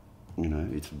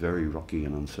 it's very rocky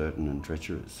and uncertain and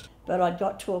treacherous. But I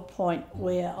got to a point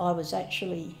where I was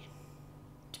actually,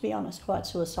 to be honest, quite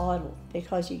suicidal,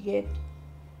 because you get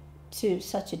to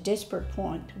such a desperate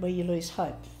point where you lose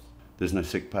hope. There's no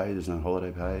sick pay, there's no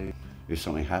holiday pay. If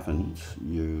something happens,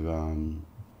 you're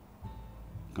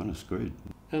kind of screwed.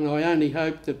 And I only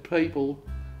hope that people,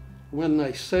 when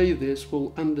they see this,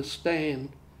 will understand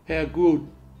how good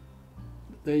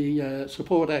the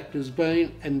support act has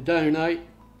been and donate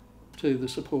to the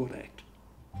support act.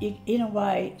 In a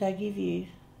way, they give you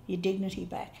your dignity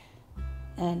back,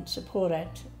 and support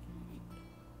act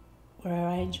were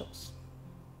our angels.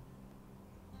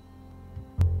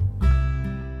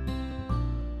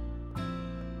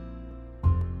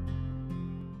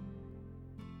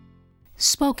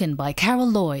 Spoken by Carol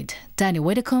Lloyd, Danny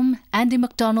Widdicombe, Andy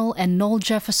McDonnell and Noel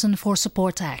Jefferson for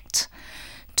Support Act.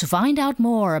 To find out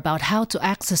more about how to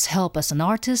access help as an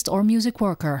artist or music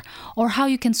worker, or how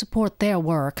you can support their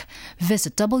work,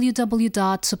 visit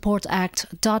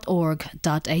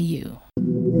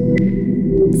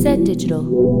www.supportact.org.au. Z Digital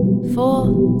for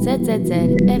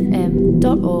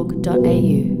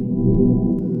zzfm.org.au.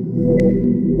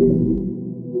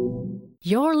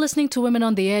 You're listening to Women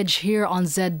on the Edge here on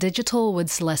Z Digital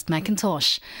with Celeste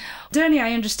McIntosh. Danny,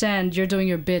 I understand you're doing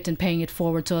your bit and paying it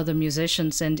forward to other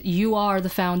musicians, and you are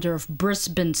the founder of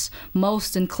Brisbane's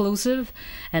most inclusive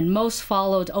and most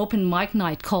followed open mic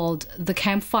night called the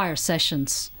Campfire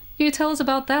Sessions. Can you tell us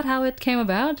about that, how it came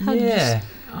about?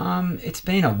 It's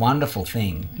been a wonderful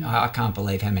thing. I can't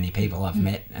believe how many people I've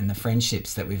met and the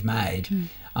friendships that we've made.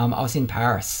 I was in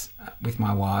Paris with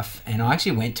my wife, and I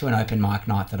actually went to an open mic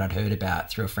night that I'd heard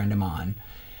about through a friend of mine.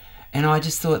 And I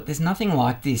just thought, there's nothing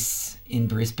like this in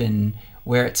Brisbane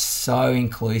where it's so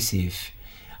inclusive.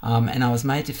 And I was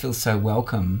made to feel so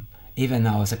welcome, even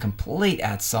though I was a complete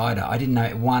outsider. I didn't know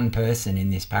one person in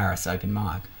this Paris open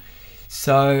mic.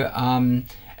 So I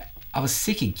was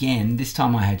sick again. This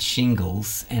time I had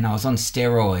shingles, and I was on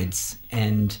steroids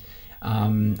and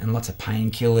lots of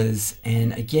painkillers.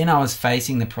 And again, I was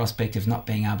facing the prospect of not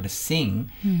being able to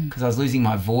sing because I was losing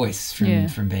my voice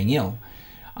from being ill.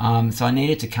 So I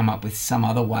needed to come up with some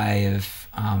other way of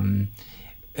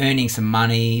earning some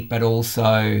money, but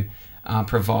also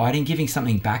giving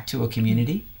something back to a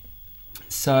community.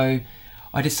 So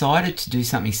I decided to do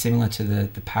something similar to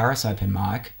the Paris open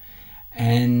mic,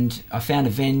 and I found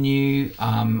a venue.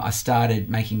 I started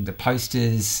making the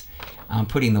posters,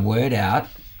 putting the word out,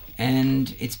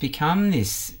 and it's become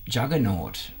this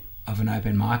juggernaut of an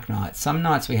open mic night. Some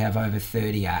nights we have over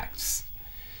 30 acts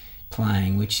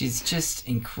playing, which is just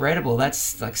incredible.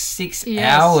 That's like 6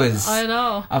 hours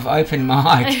of open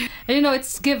mic.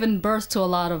 It's given birth to a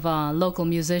lot of local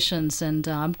musicians, and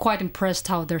I'm quite impressed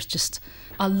how there's just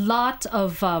a lot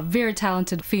of very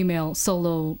talented female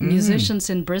solo musicians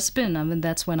in Brisbane. I mean,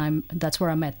 that's where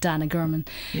I met Dana Gurman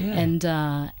and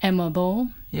Emma Bow.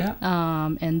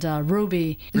 And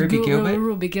Ruby Gilbert.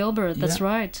 Ruby Gilbert, that's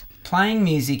right. Playing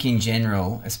music in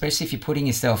general, especially if you're putting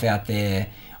yourself out there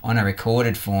on a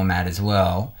recorded format as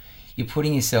well, you're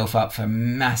putting yourself up for a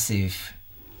massive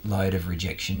load of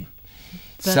rejection.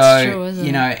 That's true, isn't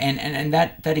it? And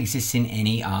that exists in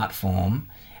any art form.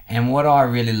 And what I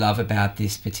really love about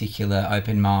this particular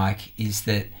open mic is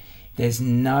that there's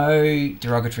no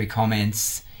derogatory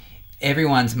comments.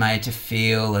 Everyone's made to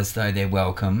feel as though they're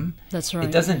welcome. That's right.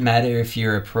 It doesn't matter if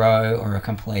you're a pro or a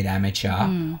complete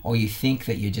amateur or you think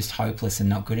that you're just hopeless and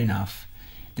not good enough.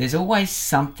 There's always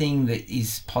something that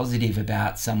is positive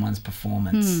about someone's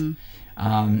performance.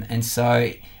 And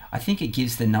so I think it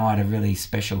gives the night a really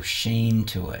special sheen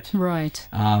to it. Right.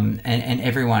 And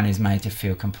everyone is made to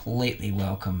feel completely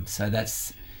welcome. So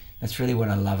that's really what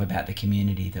I love about the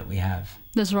community that we have.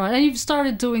 That's right. And you've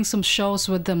started doing some shows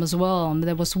with them as well.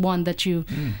 There was one that you've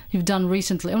done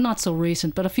recently, or not so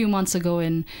recent, but a few months ago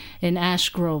in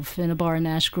Ashgrove, in a bar in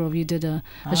Ashgrove. You did a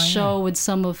show with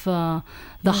some of the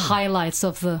highlights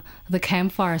of the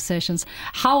campfire sessions.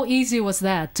 How easy was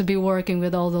that, to be working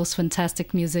with all those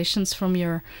fantastic musicians from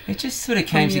your... It just sort of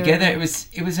came together.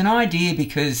 It was an idea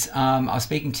because I was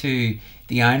speaking to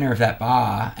the owner of that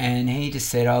bar, and he just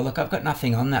said, "Oh, look, I've got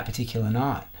nothing on that particular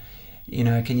night." you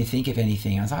know, can you think of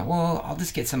anything? I was like, well, I'll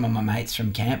just get some of my mates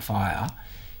from Campfire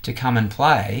to come and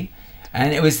play.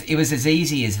 And it was as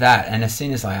easy as that. And as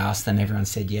soon as I asked them, everyone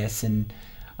said yes. And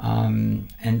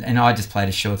I just played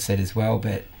a short set as well.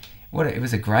 But it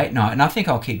was a great night. And I think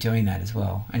I'll keep doing that as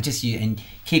well. And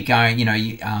keep going, you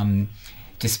know,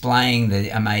 displaying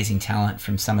the amazing talent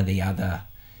from some of the other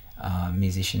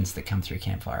musicians that come through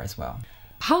Campfire as well.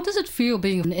 How does it feel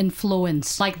being an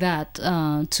influence like that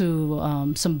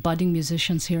to some budding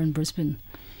musicians here in Brisbane?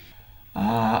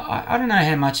 I don't know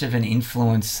how much of an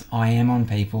influence I am on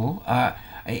people.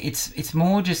 It's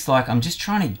more just like I'm just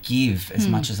trying to give as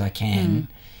much as I can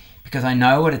because I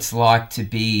know what it's like to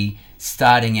be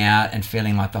starting out and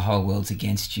feeling like the whole world's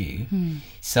against you.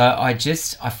 So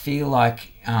I feel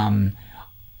like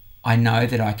I know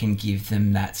that I can give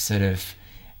them that sort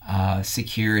of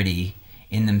security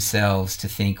in themselves to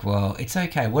think, well, it's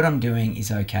okay. What I'm doing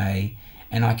is okay.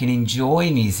 And I can enjoy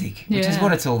music, which is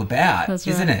what it's all about,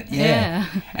 isn't it? Yeah.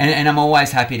 And I'm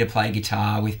always happy to play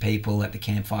guitar with people at the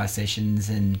Campfire sessions.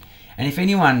 And if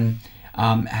anyone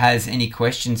has any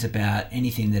questions about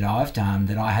anything that I've done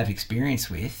that I have experience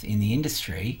with in the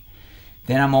industry,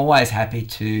 then I'm always happy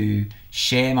to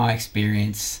share my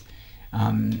experience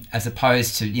as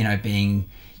opposed to, you know,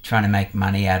 trying to make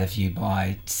money out of you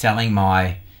by selling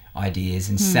my ideas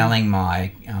and selling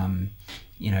my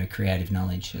you know, creative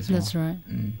knowledge as well. That's right.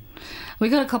 We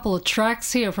got a couple of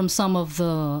tracks here from some of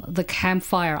the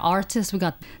Campfire artists. We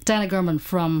got Dana Gurman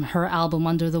from her album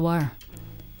Under the Wire.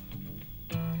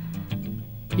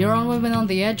 You're on Women on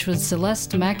the Edge with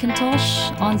Celeste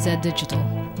McIntosh on Z Digital.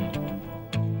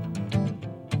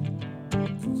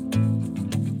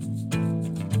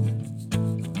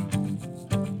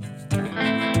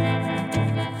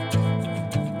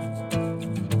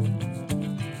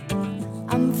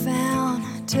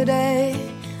 Today,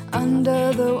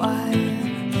 under the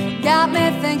wire, got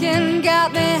me thinking,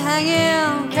 got me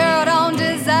hanging, curled on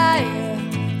desire.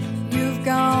 You've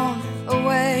gone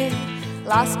away,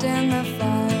 lost in the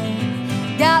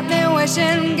fire. Got me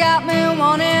wishing, got me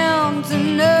wanting to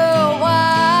know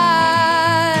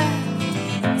why.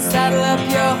 Saddle up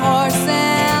your horse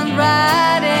and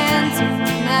ride into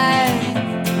the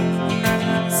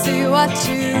night. See what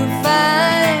you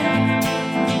find.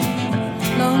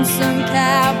 Lonesome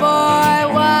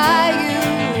cowboy, why you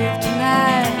leave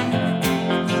tonight?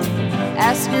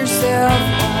 Ask yourself why.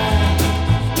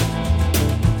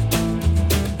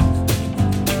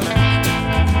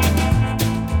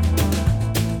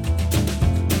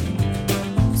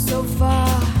 So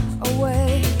far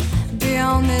away,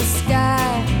 beyond this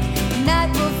sky,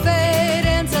 night will fade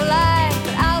into light,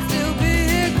 but I'll still be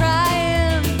here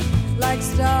crying like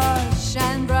stars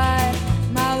shine bright.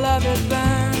 My love, it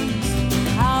burns.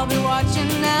 I'll be watching,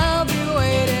 I'll be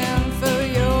waiting for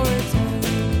your return.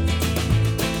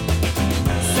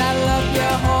 Saddle up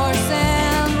your horse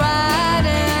and ride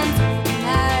into the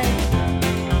night.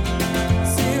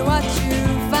 See what you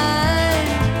find.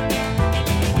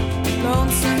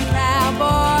 Lonesome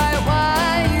cowboy,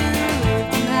 why you leave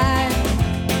tonight?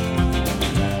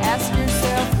 Ask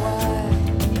yourself why.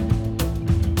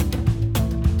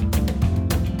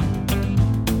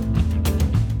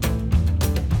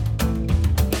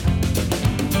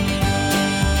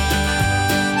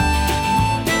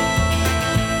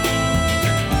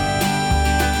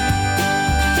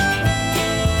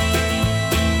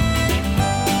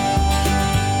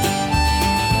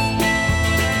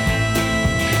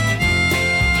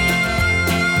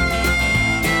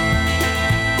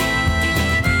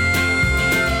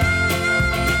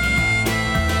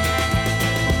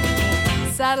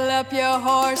 Saddle up your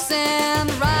horse and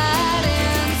ride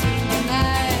into the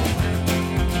night.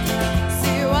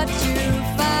 See what you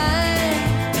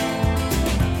find.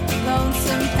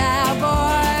 Lonesome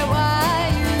cowboy,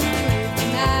 why you leave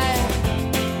tonight?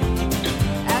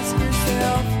 Ask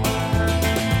yourself why.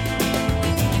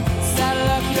 Saddle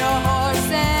up your horse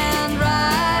and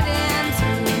ride into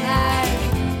the night.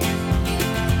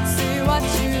 See what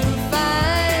you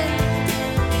find.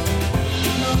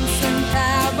 Lonesome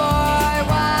cowboy.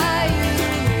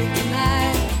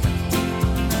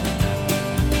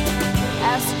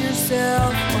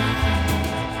 Yourself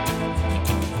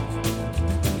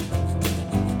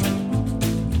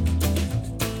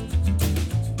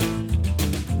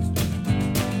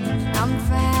I'm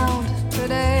found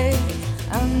today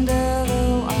under the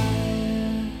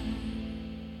wire.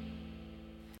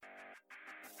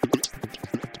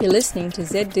 You're listening to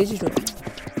Z Digital.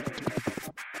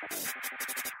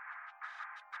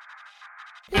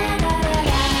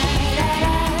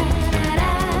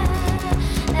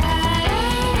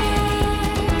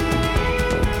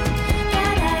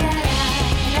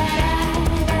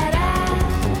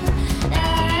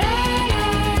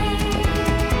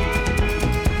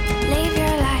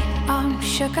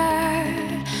 sugar.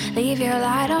 Leave your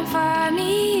light on for me.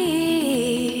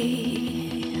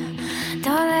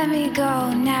 Don't let me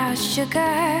go now,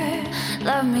 sugar.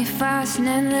 Love me fast and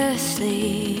endlessly.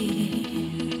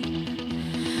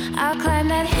 I'll climb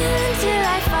that hill until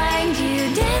I find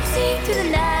you, dancing through the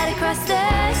night across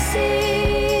the sea.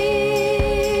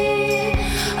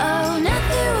 Oh,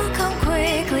 nothing will come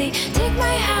quickly. Take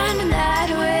my hand and that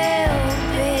will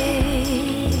be.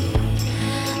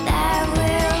 That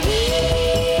will be.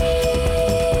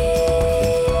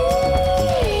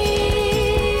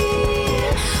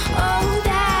 Oh,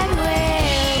 that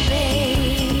will be.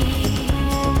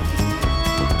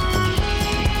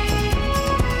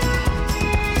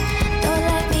 Don't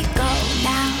let me go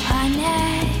now,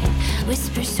 honey.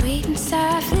 Whisper sweet and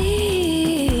softly.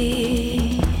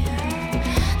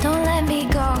 Don't let me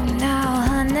go now,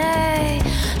 honey.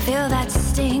 Feel that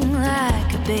sting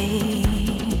like a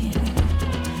bee.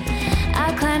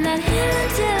 I'll climb that hill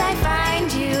until I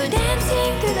find you,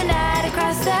 dancing through the night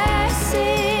across the sea.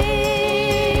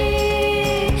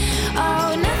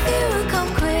 Oh, nothing will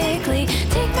come quickly.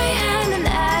 Take my hand and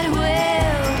that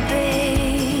will be.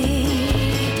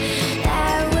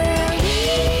 That will be.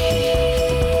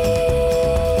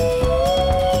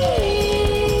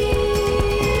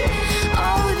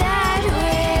 Oh, that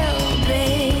will be.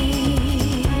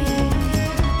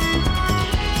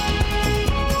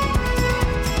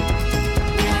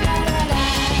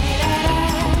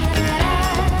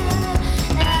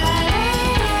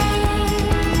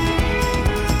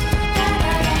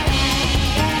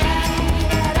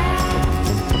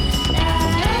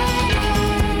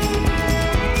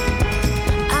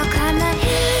 I'll climb that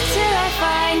hill until I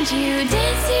find you,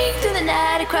 dancing through the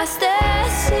night across the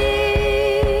sea.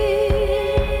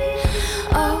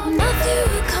 Oh, nothing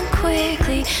will come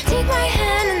quickly. Take my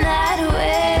hand and that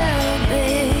will be.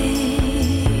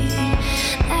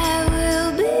 That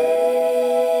will be.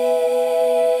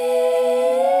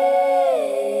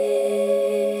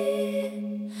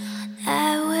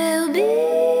 That will be. That will be.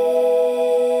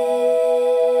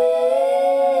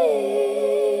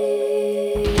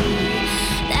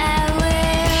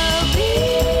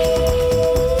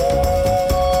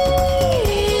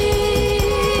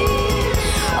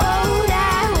 Oh,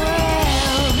 that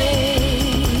will be.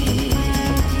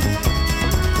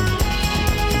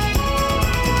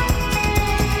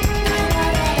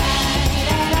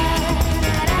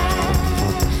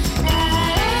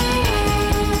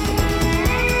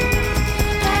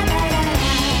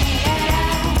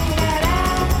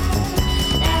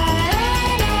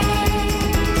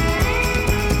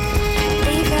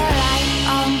 Leave your light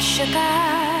on, sugar.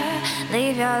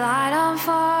 Leave your light on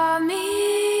for me.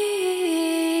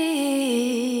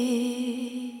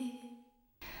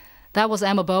 That was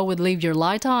Emma Bow with Leave Your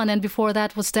Light On, and before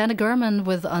that was Danny Gurman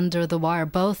with Under the Wire.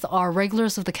 Both are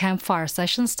regulars of the Campfire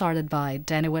session started by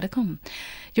Danny Widdicombe.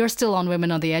 You're still on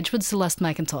Women on the Edge with Celeste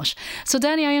McIntosh. So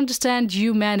Danny, I understand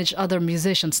you manage other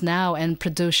musicians now and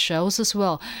produce shows as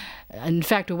well. In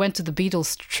fact, we went to the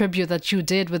Beatles tribute that you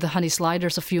did with the Honey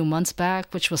Sliders a few months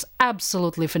back, which was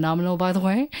absolutely phenomenal, by the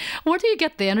way. Where do you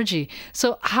get the energy?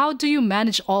 So how do you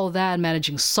manage all that,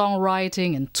 managing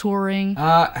songwriting and touring?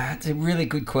 It's a really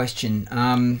good question.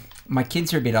 My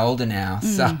kids are a bit older now,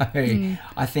 so I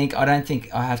don't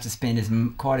think I have to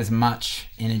spend quite as much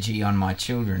energy on my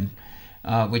children,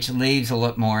 which leaves a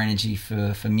lot more energy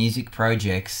for music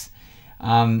projects.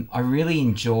 I really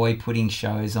enjoy putting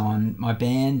shows on. My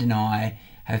band and I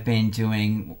have been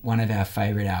doing one of our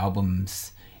favourite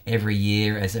albums every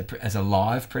year as a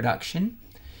live production.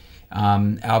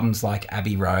 Albums like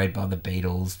Abbey Road by the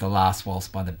Beatles, The Last Waltz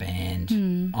by the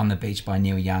band, On the Beach by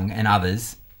Neil Young and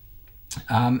others.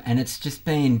 And it's just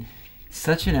been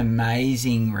such an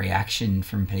amazing reaction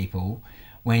from people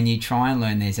when you try and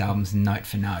learn these albums note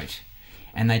for note.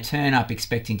 And they turn up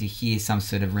expecting to hear some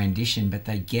sort of rendition, but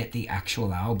they get the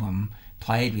actual album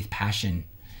played with passion.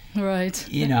 Right.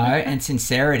 You know, and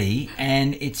sincerity.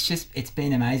 And it's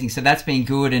been amazing. So that's been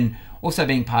good. And also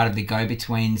being part of the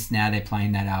Go-Betweens, now they're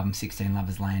playing that album, 16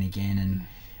 Lovers Lane again.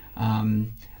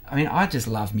 And, I mean, I just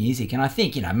love music. And I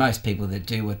think, you know, most people that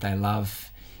do what they love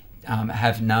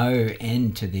have no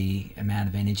end to the amount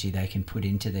of energy they can put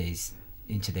into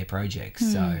their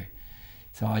projects.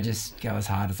 So I just go as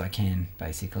hard as I can,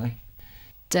 basically.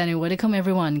 Danny Widdicombe,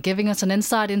 everyone, giving us an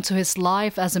insight into his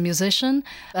life as a musician,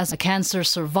 as a cancer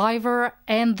survivor,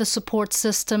 and the support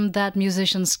system that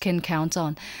musicians can count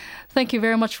on. Thank you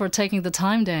very much for taking the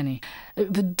time, Danny.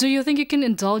 Do you think you can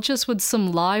indulge us with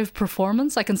some live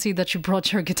performance? I can see that you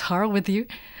brought your guitar with you.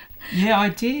 Yeah, I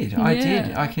did.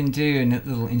 I can do a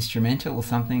little instrumental or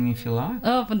something if you like.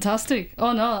 Oh, fantastic.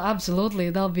 Oh, no, absolutely.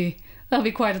 That'll be That'll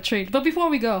be quite a treat. But before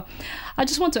we go, I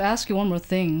just want to ask you one more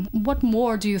thing. What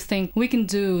more do you think we can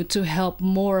do to help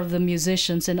more of the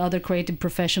musicians and other creative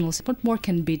professionals? What more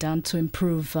can be done to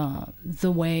improve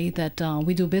the way that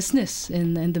we do business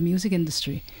in the music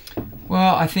industry?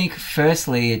 Well, I think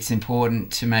firstly it's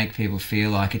important to make people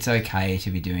feel like it's okay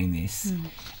to be doing this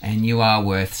and you are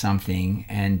worth something,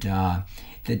 and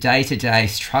the day-to-day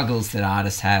struggles that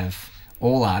artists have,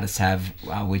 all artists have,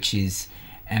 which is,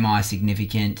 am I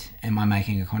significant? Am I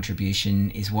making a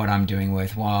contribution? Is what I'm doing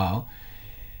worthwhile?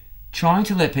 Trying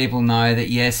to let people know that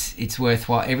yes, it's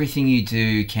worthwhile. Everything you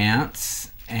do counts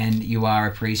and you are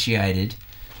appreciated.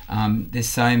 There's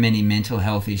so many mental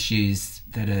health issues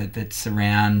that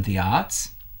surround the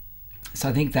arts. So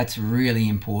I think that's really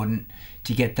important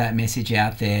to get that message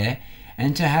out there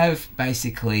and to have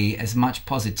basically as much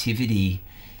positivity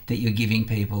that you're giving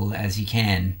people as you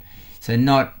can. So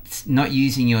not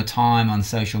using your time on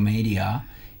social media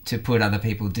to put other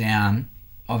people down,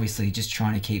 obviously just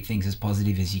trying to keep things as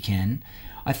positive as you can.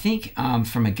 I think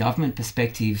from a government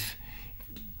perspective,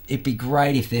 it'd be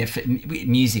great if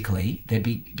musically, there'd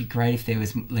be great if there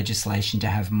was legislation to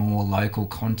have more local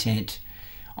content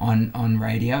on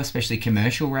radio, especially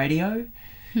commercial radio.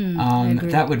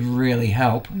 That would really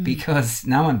help because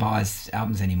no one buys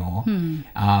albums anymore.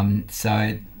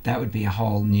 So that would be a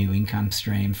whole new income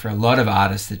stream for a lot of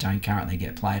artists that don't currently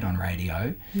get played on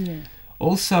radio. Yeah.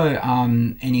 Also,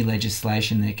 any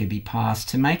legislation that could be passed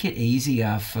to make it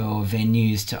easier for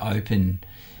venues to open,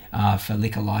 for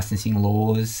liquor licensing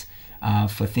laws,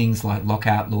 for things like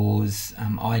lockout laws,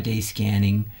 ID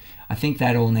scanning. I think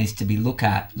that all needs to be looked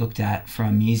at from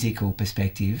a musical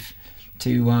perspective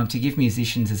to give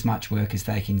musicians as much work as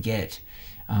they can get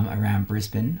around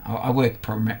Brisbane. I work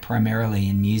primarily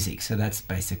in music, so that's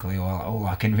basically all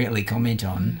I can really comment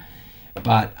on.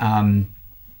 But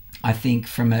I think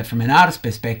from an artist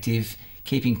perspective,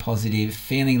 keeping positive,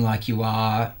 feeling like you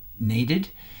are needed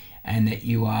and that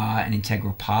you are an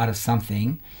integral part of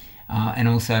something, and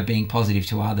also being positive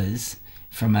to others.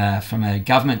 From a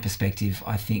government perspective,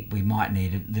 I think we might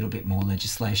need a little bit more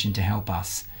legislation to help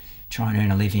us try and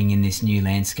earn a living in this new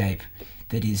landscape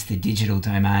that is the digital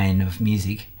domain of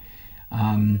music.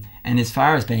 And as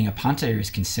far as being a punter is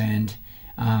concerned,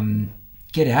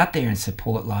 get out there and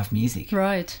support live music.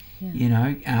 Right. Yeah. You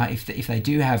know, if they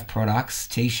do have products,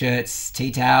 T-shirts,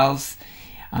 tea towels,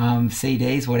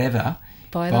 CDs, whatever,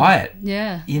 buy it.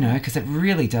 Yeah. You know, because it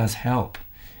really does help.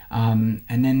 And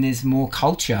then there's more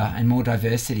culture and more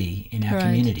diversity in our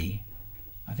community.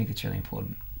 I think it's really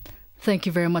important. Thank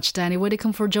you very much, Danny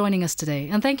Widdicombe, for joining us today.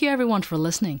 And thank you, everyone, for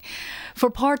listening.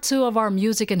 For part 2 of our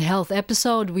Music and Health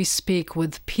episode, we speak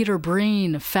with Peter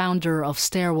Breen, founder of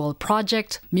Stairwell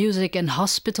Project, Music and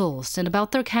Hospitals, and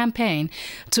about their campaign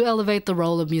to elevate the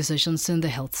role of musicians in the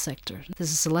health sector.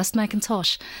 This is Celeste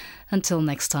McIntosh. Until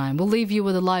next time, we'll leave you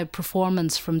with a live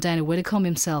performance from Danny Widdicombe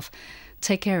himself.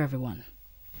 Take care, everyone.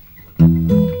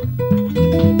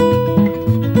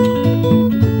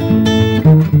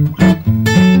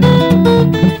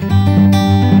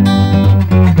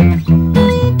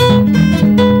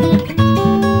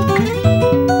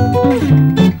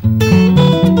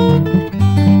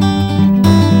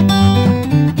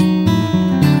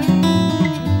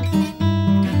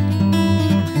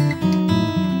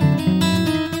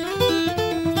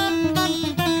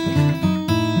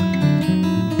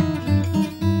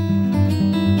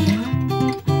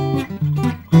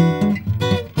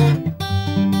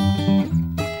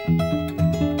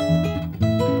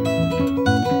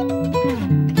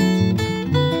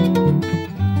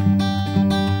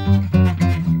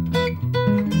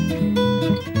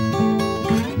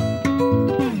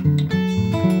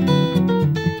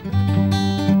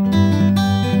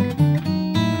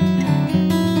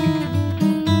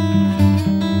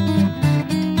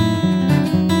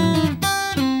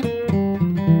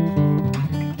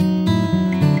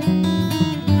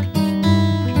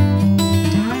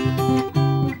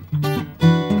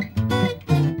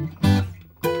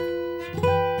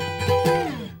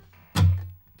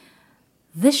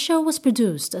 This show was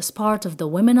produced as part of the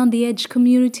Women on the Edge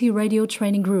community radio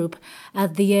training group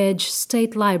at the Edge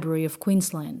State Library of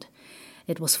Queensland.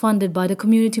 It was funded by the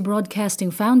Community Broadcasting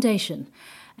Foundation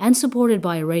and supported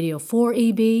by Radio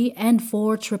 4EB and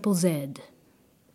 4ZZZ.